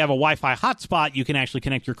 So if you have a Wi-Fi hotspot, you can actually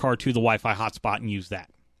connect your car to the Wi-Fi hotspot and use that.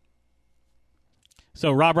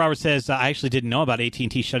 So Rob Roberts says, I actually didn't know about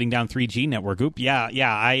AT&T shutting down 3G network. Oop, yeah,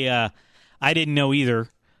 I didn't know either.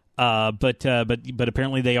 But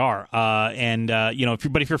apparently they are.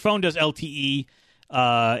 If your phone does LTE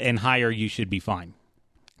and higher, you should be fine,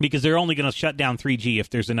 because they're only going to shut down 3G if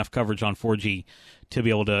there's enough coverage on 4G to be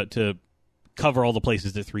able to cover all the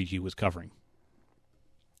places that 3G was covering.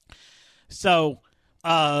 So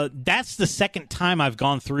that's the second time I've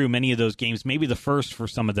gone through many of those games, maybe the first for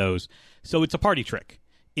some of those. So it's a party trick.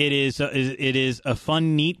 It is a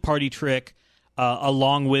fun, neat party trick.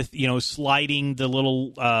 Along with, sliding the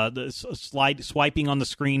little swiping on the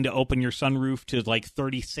screen to open your sunroof to like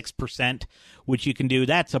 36%, which you can do.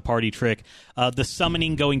 That's a party trick. The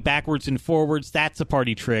summoning going backwards and forwards, that's a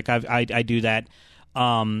party trick. I do that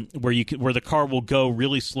where the car will go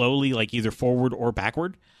really slowly, like either forward or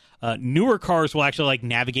backward. Newer cars will actually like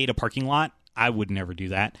navigate a parking lot. I would never do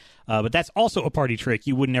that. But that's also a party trick.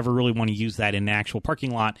 You would never really want to use that in an actual parking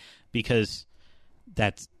lot because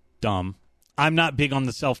that's dumb. I'm not big on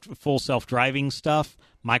the full self-driving stuff.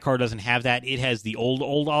 My car doesn't have that. It has the old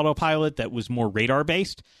autopilot that was more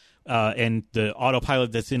radar-based, and the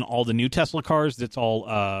autopilot that's in all the new Tesla cars, that's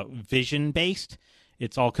all vision-based.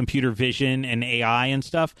 It's all computer vision and AI and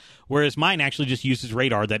stuff, whereas mine actually just uses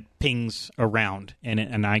radar that pings around,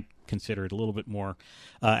 and I consider it a little bit more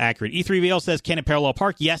accurate. E3VL says, can it parallel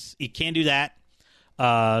park? Yes, it can do that.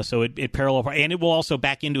 So it parallel park, and it will also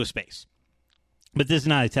back into a space. But this is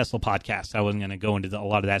not a Tesla podcast. I wasn't going to go into a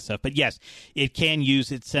lot of that stuff. But yes, it can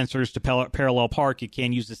use its sensors to parallel park. It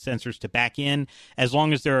can use its sensors to back in, as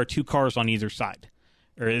long as there are two cars on either side.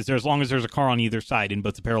 Or as long as there's a car on either side in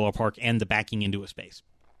both the parallel park and the backing into a space.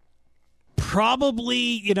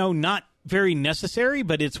 Probably, not very necessary,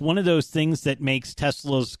 but it's one of those things that makes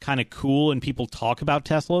Teslas kind of cool and people talk about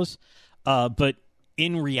Teslas. But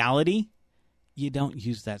in reality, you don't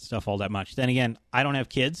use that stuff all that much. Then again, I don't have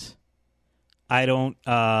kids. I don't,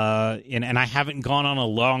 and I haven't gone on a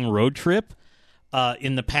long road trip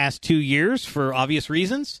in the past 2 years for obvious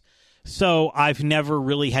reasons. So I've never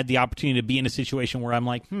really had the opportunity to be in a situation where I'm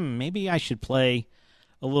like, maybe I should play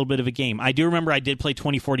a little bit of a game. I do remember I did play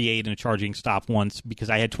 2048 in a charging stop once because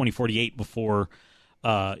I had 2048 before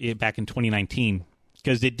back in 2019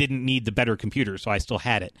 because it didn't need the better computer, so I still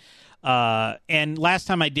had it. And last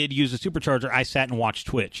time I did use a supercharger, I sat and watched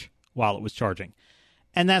Twitch while it was charging.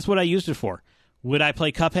 And that's what I used it for. Would I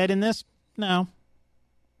play Cuphead in this? No.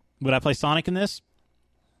 Would I play Sonic in this?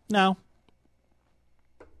 No.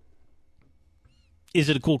 Is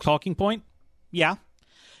it a cool talking point? Yeah.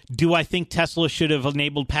 Do I think Tesla should have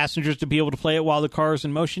enabled passengers to be able to play it while the car is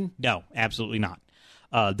in motion? No, absolutely not.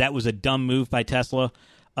 That was a dumb move by Tesla.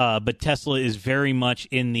 But Tesla is very much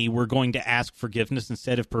in the we're going to ask forgiveness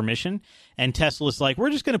instead of permission. And Tesla's like, we're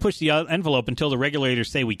just going to push the envelope until the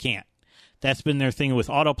regulators say we can't. That's been their thing with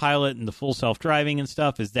autopilot and the full self-driving and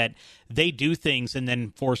stuff, is that they do things and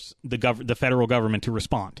then force the federal government to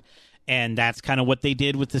respond. And that's kind of what they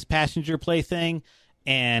did with this passenger play thing.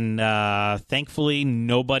 And thankfully,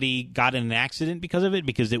 nobody got in an accident because of it,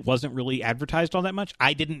 because it wasn't really advertised all that much.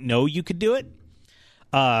 I didn't know you could do it.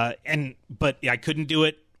 But I couldn't do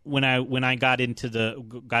it when I got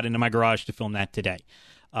into my garage to film that today.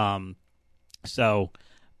 So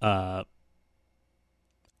I'm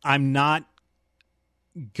not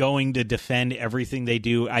going to defend everything they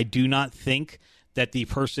do. I do not think that the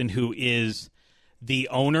person who is the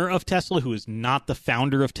owner of Tesla, who is not the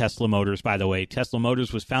founder of Tesla Motors, by the way. Tesla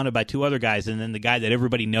Motors was founded by two other guys, and then the guy that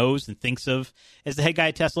everybody knows and thinks of as the head guy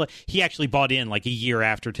at Tesla, he actually bought in like a year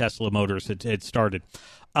after Tesla Motors had started.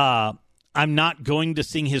 I'm not going to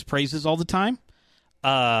sing his praises all the time.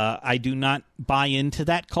 I do not buy into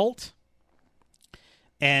that cult.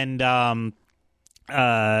 And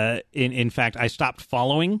in fact, I stopped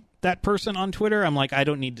following that person on Twitter. I'm like, I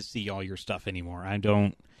don't need to see all your stuff anymore. I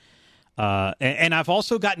don't. And I've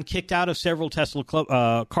also gotten kicked out of several Tesla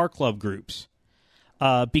car club groups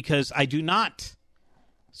because I do not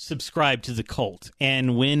subscribe to the cult.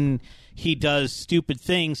 And when he does stupid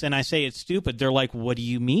things and I say it's stupid, they're like, what do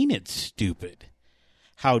you mean it's stupid?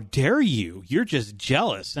 How dare you? You're just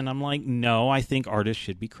jealous. And I'm like, no, I think artists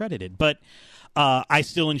should be credited. But I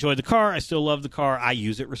still enjoy the car. I still love the car. I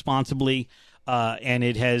use it responsibly. And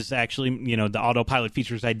it has actually, the autopilot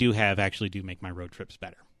features I do have actually do make my road trips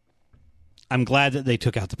better. I'm glad that they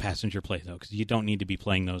took out the passenger play, though, because you don't need to be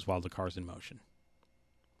playing those while the car's in motion.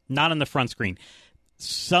 Not on the front screen.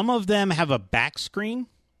 Some of them have a back screen.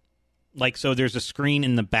 So there's a screen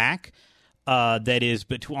in the back that is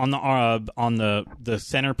on the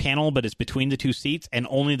center panel, but it's between the two seats, and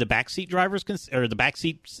only the backseat drivers the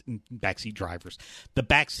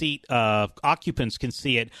backseat occupants can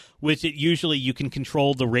see it. Which usually you can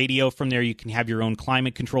control the radio from there. You can have your own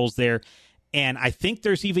climate controls there. And I think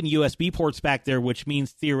there's even USB ports back there, which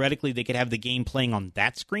means theoretically they could have the game playing on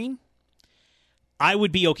that screen. I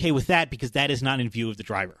would be okay with that because that is not in view of the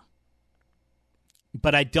driver.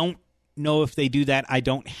 But I don't know if they do that. I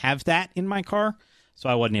don't have that in my car, so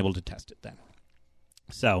I wasn't able to test it then.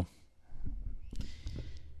 So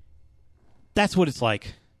that's what it's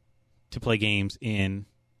like to play games in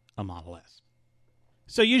a Model S.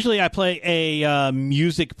 So usually I play a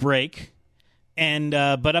music break.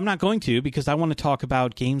 But I'm not going to because I want to talk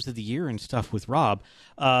about games of the year and stuff with Rob.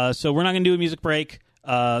 So we're not going to do a music break.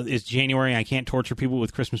 It's January. I can't torture people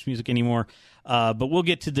with Christmas music anymore. But we'll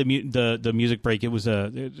get to the music break. I'm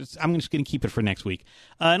just going to keep it for next week.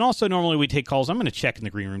 And also, normally we take calls. I'm going to check in the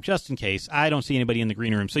green room just in case. I don't see anybody in the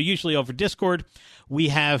green room. So usually over Discord, we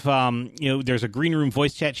have there's a green room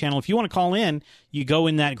voice chat channel. If you want to call in, you go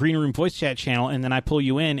in that green room voice chat channel, and then I pull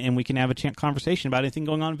you in, and we can have a conversation about anything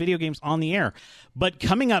going on in video games on the air. But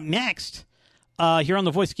coming up next, here on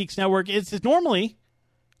the Voice Geeks Network, it's normally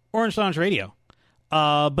Orange Lounge Radio.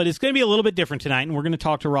 But it's going to be a little bit different tonight, and we're going to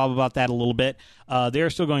talk to Rob about that a little bit. They're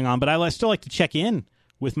still going on, but I still like to check in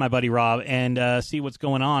with my buddy Rob and see what's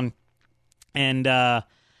going on. And I'm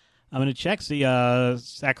going to check. See,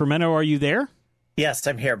 Sacramento, are you there? Yes,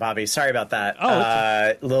 I'm here, Bobby. Sorry about that.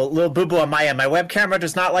 Oh, little boo-boo on my end. My web camera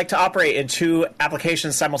does not like to operate in two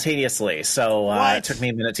applications simultaneously, so it took me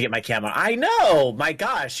a minute to get my camera. I know! My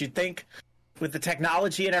gosh, you'd think with the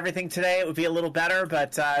technology and everything today it would be a little better,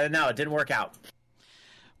 but no, it didn't work out.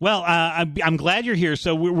 Well, I'm glad you're here.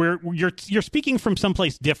 So you're speaking from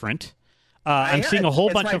someplace different. I'm seeing a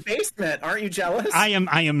whole bunch of basement. Aren't you jealous? I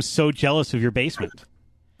am so jealous of your basement.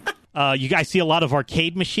 You guys see a lot of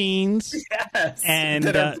arcade machines. Yes, and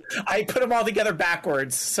I put them all together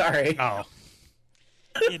backwards. Sorry. Oh,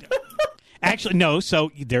 actually no.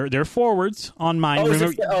 So they're forwards on mine. Oh,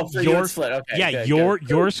 Remember, for you it's flipped. Okay. Yeah, good.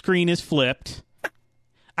 your screen is flipped.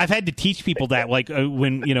 I've had to teach people that, like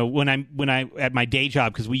when I at my day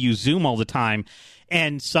job, because we use Zoom all the time,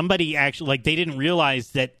 and somebody actually they didn't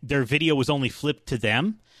realize that their video was only flipped to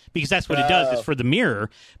them, because that's what it does is for the mirror,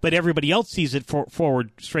 but everybody else sees it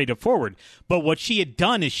straight up forward. But what she had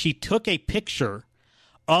done is she took a picture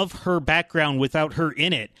of her background without her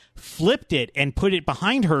in it, flipped it, and put it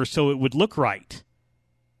behind her so it would look right.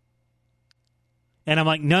 And I'm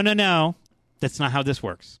like, no, that's not how this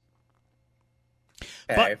works.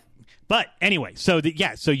 Okay. But anyway, so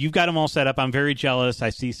so you've got them all set up. I'm very jealous. I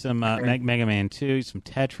see some Mega Man 2, some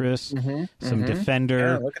Tetris, some Defender.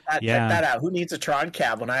 Yeah, look at that. Check that out. Who needs a Tron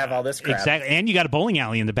cab when I have all this crap? Exactly. And you got a bowling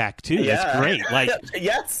alley in the back, too. Yeah. That's great. Like,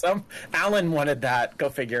 yes, Alan wanted that. Go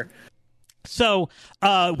figure. So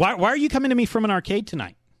why are you coming to me from an arcade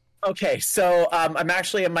tonight? Okay, so I'm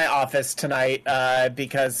actually in my office tonight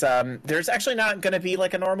because there's actually not going to be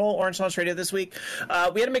like a normal Orange Launch Radio this week.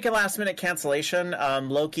 We had to make a last-minute cancellation.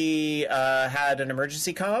 Loki had an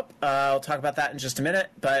emergency come up. I'll talk about that in just a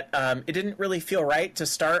minute. But it didn't really feel right to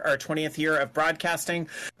start our 20th year of broadcasting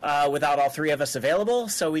without all three of us available.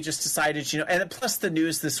 So we just decided, and plus the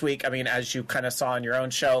news this week, I mean, as you kind of saw on your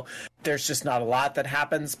own show, there's just not a lot that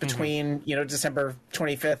happens between, December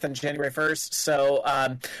 25th and January 1st.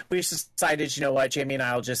 So we just decided, you know what, Jamie and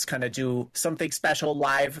I will just kind of do something special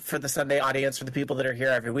live for the Sunday audience, for the people that are here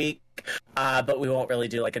every week. But we won't really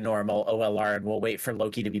do like a normal OLR, and we'll wait for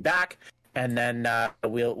Loki to be back. And then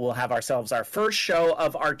we'll have ourselves our first show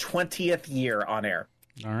of our 20th year on air.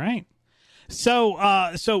 All right.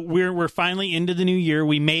 So we're finally into the new year.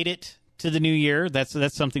 We made it to the new year.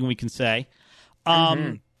 That's something we can say.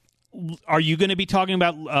 Are you going to be talking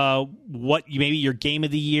about what maybe your game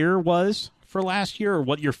of the year was for last year, or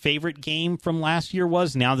what your favorite game from last year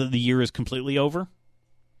was now that the year is completely over?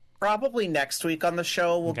 Probably next week on the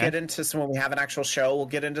show, we'll get into some, when we have an actual show, we'll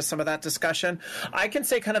get into some of that discussion. I can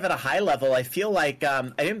say kind of at a high level, I feel like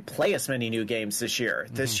I didn't play as many new games this year.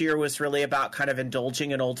 This year was really about kind of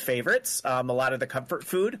indulging in old favorites, a lot of the comfort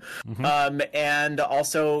food, and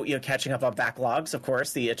also, catching up on backlogs, of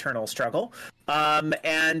course, the eternal struggle.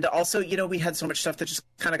 And also, we had so much stuff that just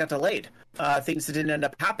kind of got delayed, things that didn't end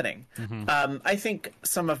up happening. I think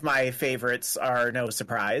some of my favorites are no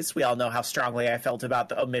surprise. We all know how strongly I felt about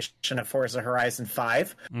the omission of Forza Horizon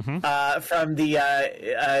 5 from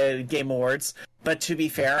the Game Awards. But to be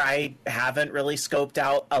fair, I haven't really scoped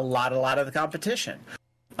out a lot of the competition.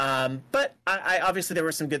 But I obviously there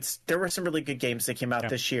were some really good games that came out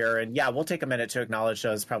this year, and we'll take a minute to acknowledge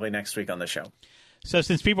those probably next week on the show. So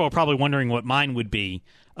since people are probably wondering what mine would be,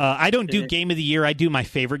 I don't do game of the year. I do my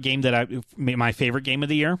favorite game my favorite game of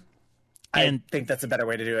the year. And I think that's a better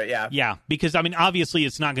way to do it, yeah. Yeah, because, obviously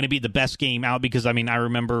it's not going to be the best game out because, I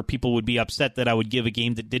remember people would be upset that I would give a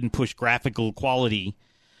game that didn't push graphical quality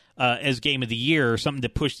as game of the year, or something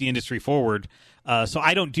that pushed the industry forward. So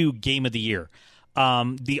I don't do game of the year.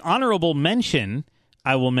 The honorable mention,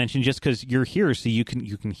 I will mention just because you're here so you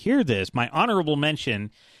can hear this. My honorable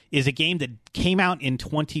mention is a game that came out in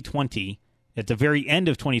 2020, at the very end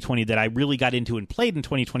of 2020, that I really got into and played in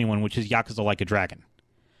 2021, which is Yakuza Like a Dragon.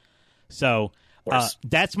 So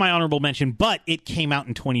that's my honorable mention, but it came out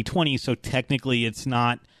in 2020, so technically it's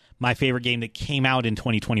not my favorite game that came out in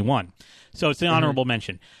 2021. So it's an honorable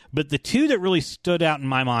mention. But the two that really stood out in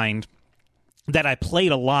my mind that I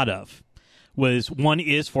played a lot of was, one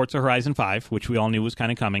is Forza Horizon 5, which we all knew was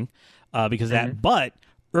kind of coming because of that. But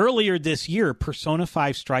earlier this year, Persona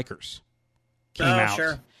 5 Strikers came out.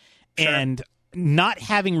 Sure. And not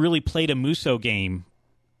having really played a Musou game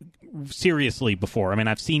seriously before.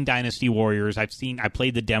 I've seen Dynasty Warriors. I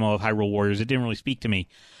played the demo of Hyrule Warriors. It didn't really speak to me.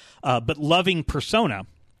 But loving Persona,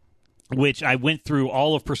 which I went through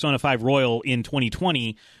all of Persona 5 Royal in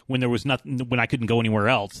 2020 when there was nothing, when I couldn't go anywhere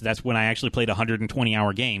else. That's when I actually played a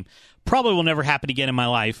 120-hour game. Probably will never happen again in my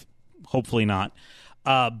life. Hopefully not.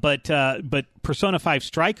 But Persona 5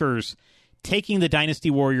 Strikers, taking the Dynasty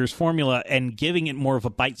Warriors formula and giving it more of a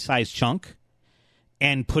bite-sized chunk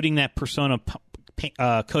and putting that Persona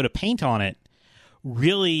coat of paint on it,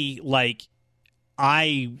 really,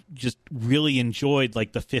 I just really enjoyed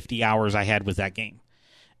the 50 hours I had with that game.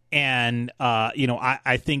 And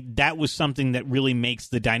I think that was something that really makes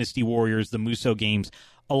the Dynasty Warriors, the Musou games,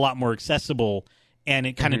 a lot more accessible, and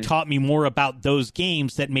it kind of taught me more about those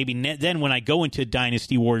games that maybe then when I go into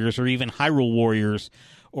Dynasty Warriors or even Hyrule Warriors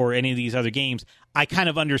or any of these other games, I kind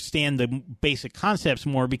of understand the basic concepts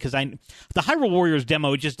more, because the Hyrule Warriors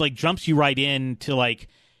demo just jumps you right into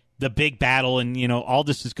the big battle, and all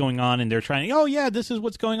this is going on, and they're trying, this is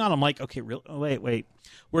what's going on. I'm like, okay, wait.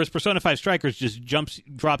 Whereas Persona 5 Strikers just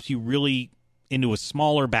drops you really into a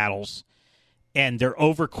smaller battles, and they're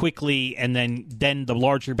over quickly, and then the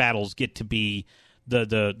larger battles get to be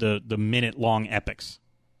the minute long epics.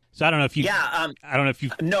 So I don't know if you. Yeah. I don't know if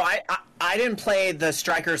you. No, I didn't play the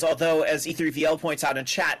Strikers. Although, as E3VL points out in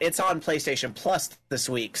chat, it's on PlayStation Plus this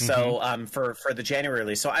week. So for the January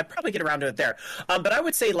release, so I'd probably get around to it there. But I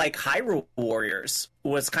would say Hyrule Warriors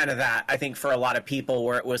was kind of that, I think, for a lot of people,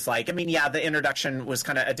 where it was like, I mean, yeah, the introduction was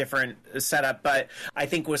kind of a different setup, but I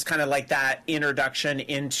think was kind of like that introduction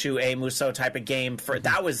into a Musou type of game.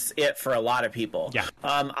 That was it for a lot of people. Yeah.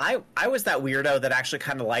 I was that weirdo that actually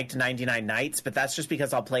kind of liked 99 Nights, but that's just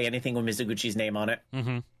because I'll play anything with Mizuguchi's name on it.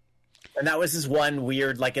 Mm-hmm. And that was his one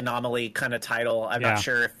weird, like, anomaly kind of title. I'm not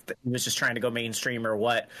sure if he was just trying to go mainstream or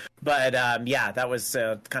what. But, yeah, that was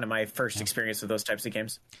kind of my first experience with those types of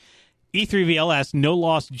games. E3VL asks, no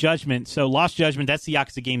Lost Judgment. So Lost Judgment, that's the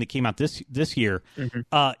Yakuza game that came out this year. Mm-hmm.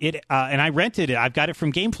 And I rented it. I've got it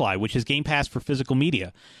from GameFly, which is Game Pass for physical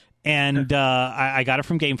media. And I got it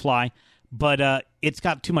from GameFly, but it's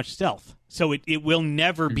got too much stealth. So it will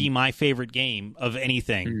never be my favorite game of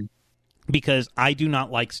anything. Because I do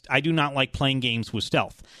not like playing games with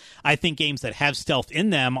stealth. I think games that have stealth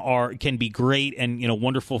in them can be great and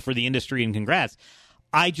wonderful for the industry, and congrats.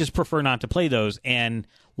 I just prefer not to play those. And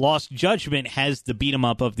Lost Judgment has the beat 'em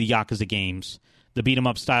up of the Yakuza games, the beat 'em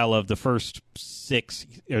up style of the first 6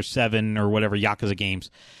 or 7 or whatever Yakuza games,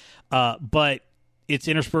 but it's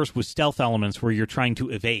interspersed with stealth elements where you're trying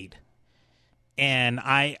to evade, and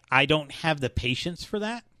I don't have the patience for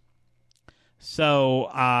that. So,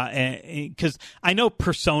 because I know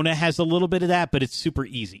Persona has a little bit of that, but it's super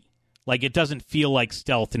easy. Like, it doesn't feel like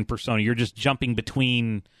stealth in Persona. You're just jumping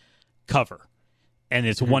between cover, and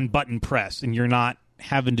it's one button press, and you're not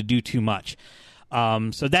having to do too much.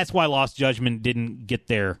 So that's why Lost Judgment didn't get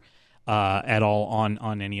there at all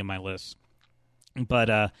on any of my lists.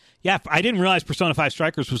 But, yeah, I didn't realize Persona 5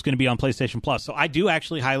 Strikers was going to be on PlayStation Plus, so I do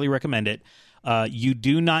actually highly recommend it. You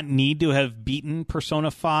do not need to have beaten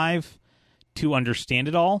Persona 5 to understand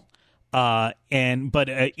it all, but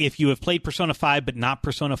if you have played Persona 5 but not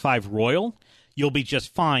Persona 5 Royal, you'll be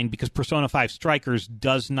just fine, because Persona 5 Strikers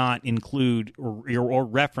does not include or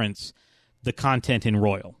reference the content in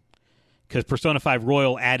Royal. Because Persona 5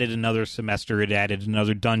 Royal added another semester, it added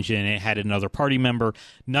another dungeon, it had another party member.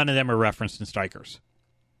 None of them are referenced in Strikers.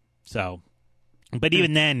 So, but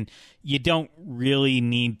even then, you don't really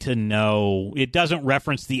need to know. It doesn't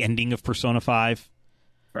reference the ending of Persona 5.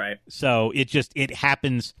 Right. So it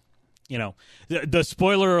happens, the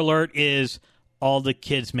spoiler alert is all the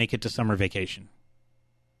kids make it to summer vacation.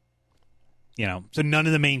 So none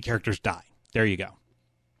of the main characters die. There you go.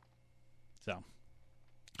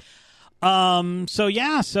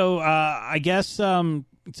 So I guess, so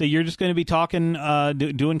you're just going to be talking,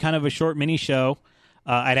 doing kind of a short mini show.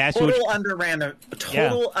 I'd ask utter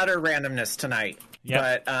randomness tonight.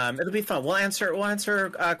 Yep. But it'll be fun. We'll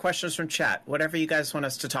answer questions from chat. Whatever you guys want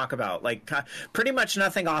us to talk about. Like, pretty much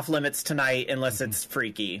nothing off limits tonight unless it's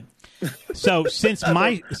freaky. So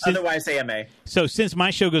otherwise AMA. So since my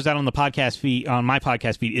show goes out on the podcast feed, on my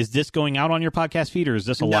podcast feed, is this going out on your podcast feed, or is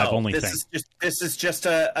this a live only thing? This is just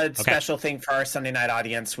a special thing for our Sunday night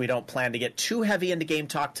audience. We don't plan to get too heavy into game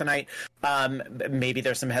talk tonight. Maybe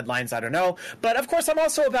there's some headlines, I don't know. But of course, I'm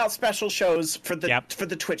also about special shows for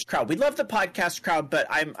the Twitch crowd. We love the podcast crowd, but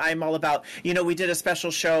I'm all about, we did a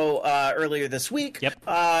special show earlier this week. Yep.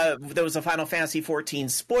 There was a Final Fantasy 14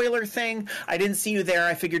 spoiler thing. I didn't see you there.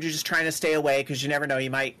 I figured you're just trying to stay away because you never know. You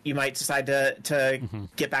might decide to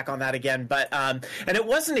get back on that again. But and it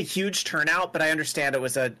wasn't a huge turnout, but I understand it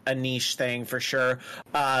was a niche thing for sure.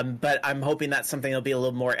 But I'm hoping that's something that'll be a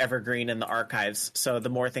little more evergreen in the archives. So the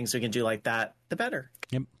more things we can do like that, the better.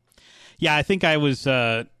 Yep. Yeah, I think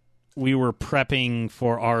we were prepping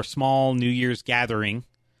for our small New Year's gathering.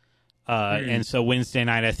 And so Wednesday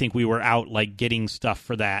night, I think we were out like getting stuff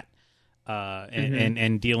for that.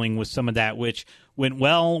 And dealing with some of that, which went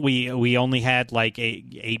well. We only had like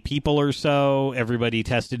eight people or so. Everybody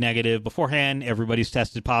tested negative beforehand. Everybody's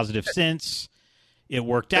tested positive since. It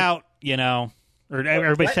worked out, or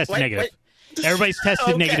everybody's tested negative. Everybody's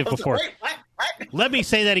tested negative before. Let me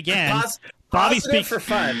say that again. Bobby speaks for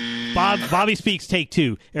fun. Bobby speaks. Take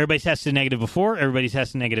 2. Everybody's tested negative before. Everybody's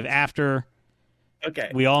tested negative after.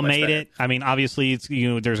 Okay, we all made it. I mean, obviously, it's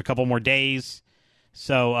there's a couple more days.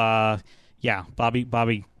 So, yeah, Bobby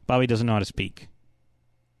doesn't know how to speak.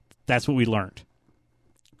 That's what we learned.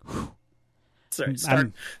 Sorry,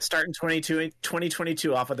 starting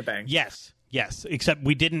 2022 off with a bang. Yes. Except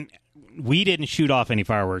we didn't shoot off any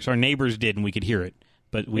fireworks. Our neighbors did, and we could hear it,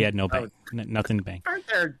 but we had no bang, nothing to bang. Aren't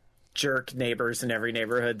there jerk neighbors in every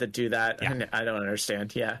neighborhood that do that? Yeah. I don't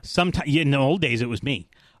understand. Yeah. Sometimes in the old days, it was me.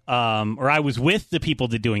 Or I was with the people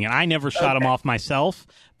that doing it. I never shot them off myself,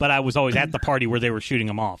 but I was always at the party where they were shooting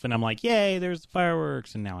them off. And I'm like, yay, there's the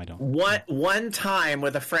fireworks, and now I don't. One time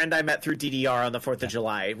with a friend I met through DDR on the 4th of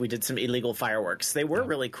July, we did some illegal fireworks. They were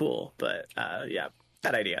really cool, but yeah,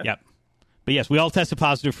 bad idea. Yep. But yes, we all tested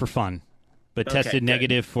positive for fun. but Okay, tested good.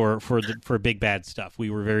 negative for big bad stuff. We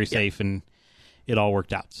were very safe, and it all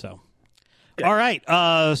worked out. So, all right.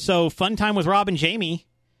 So fun time with Rob and Jamie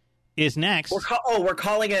is next. We're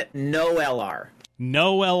calling it No LR.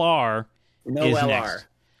 No LR No is LR. next.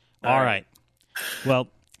 All right. Well,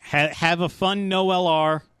 have a fun No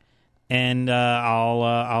LR, and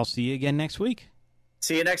I'll see you again next week.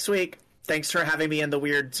 See you next week. Thanks for having me in the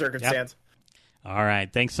weird circumstance. All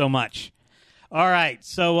right. Thanks so much. All right.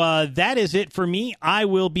 So that is it for me. I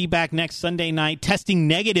will be back next Sunday night testing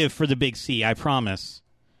negative for the Big C. I promise.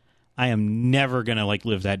 I am never going to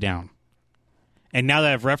live that down. And now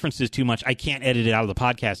that I've referenced this too much, I can't edit it out of the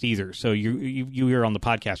podcast either. So you here on the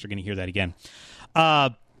podcast are going to hear that again.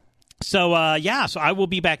 So I will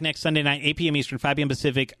be back next Sunday night, 8 p.m. Eastern, 5 p.m.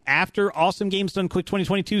 Pacific, after Awesome Games Done Quick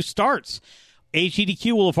 2022 starts.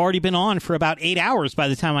 HGDQ will have already been on for about 8 hours by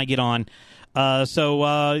the time I get on.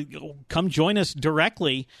 So come join us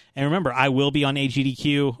directly. And remember, I will be on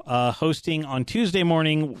AGDQ hosting on Tuesday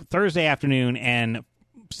morning, Thursday afternoon, and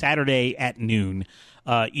Saturday at noon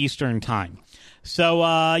Eastern time. So,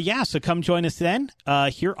 so come join us then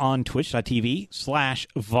here on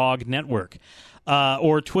twitch.tv/VOG Network.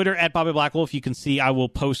 Or Twitter at Bobby Blackwolf. You can see I will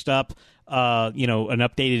post up, an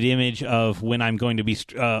updated image of when I'm going to be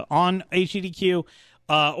on HGDQ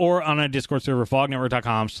or on a Discord server,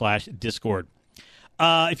 vognetwork.com/Discord.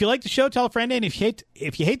 If you like the show, tell a friend. And if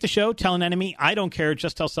you hate the show, tell an enemy. I don't care.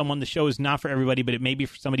 Just tell someone. The show is not for everybody, but it may be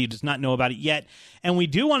for somebody who does not know about it yet. And I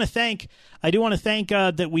do want to thank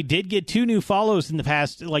that we did get 2 new follows in the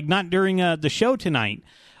past, not during the show tonight,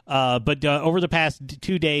 but over the past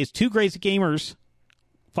 2 days. 2 Crazy Gamers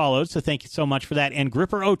followed, so thank you so much for that. And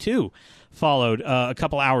Gripper02 followed a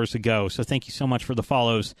couple hours ago, so thank you so much for the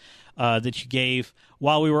follows that you gave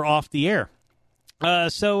while we were off the air.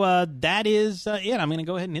 So that is it. I'm going to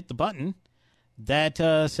go ahead and hit the button that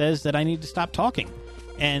says that I need to stop talking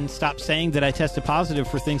and stop saying that I tested positive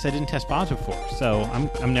for things I didn't test positive for. So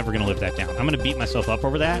I'm never going to live that down. I'm going to beat myself up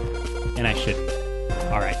over that, and I shouldn't.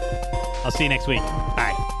 All right. I'll see you next week.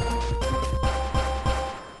 Bye.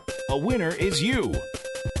 A winner is you.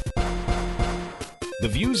 The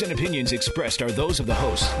views and opinions expressed are those of the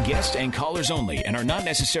host, guests, and callers only, and are not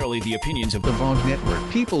necessarily the opinions of The VOG Network.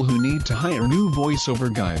 People who need to hire new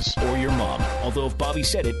voiceover guys. or your mom. Although if Bobby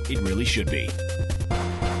said it, it really should be.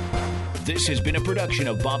 This has been a production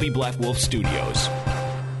of Bobby Blackwolf Studios.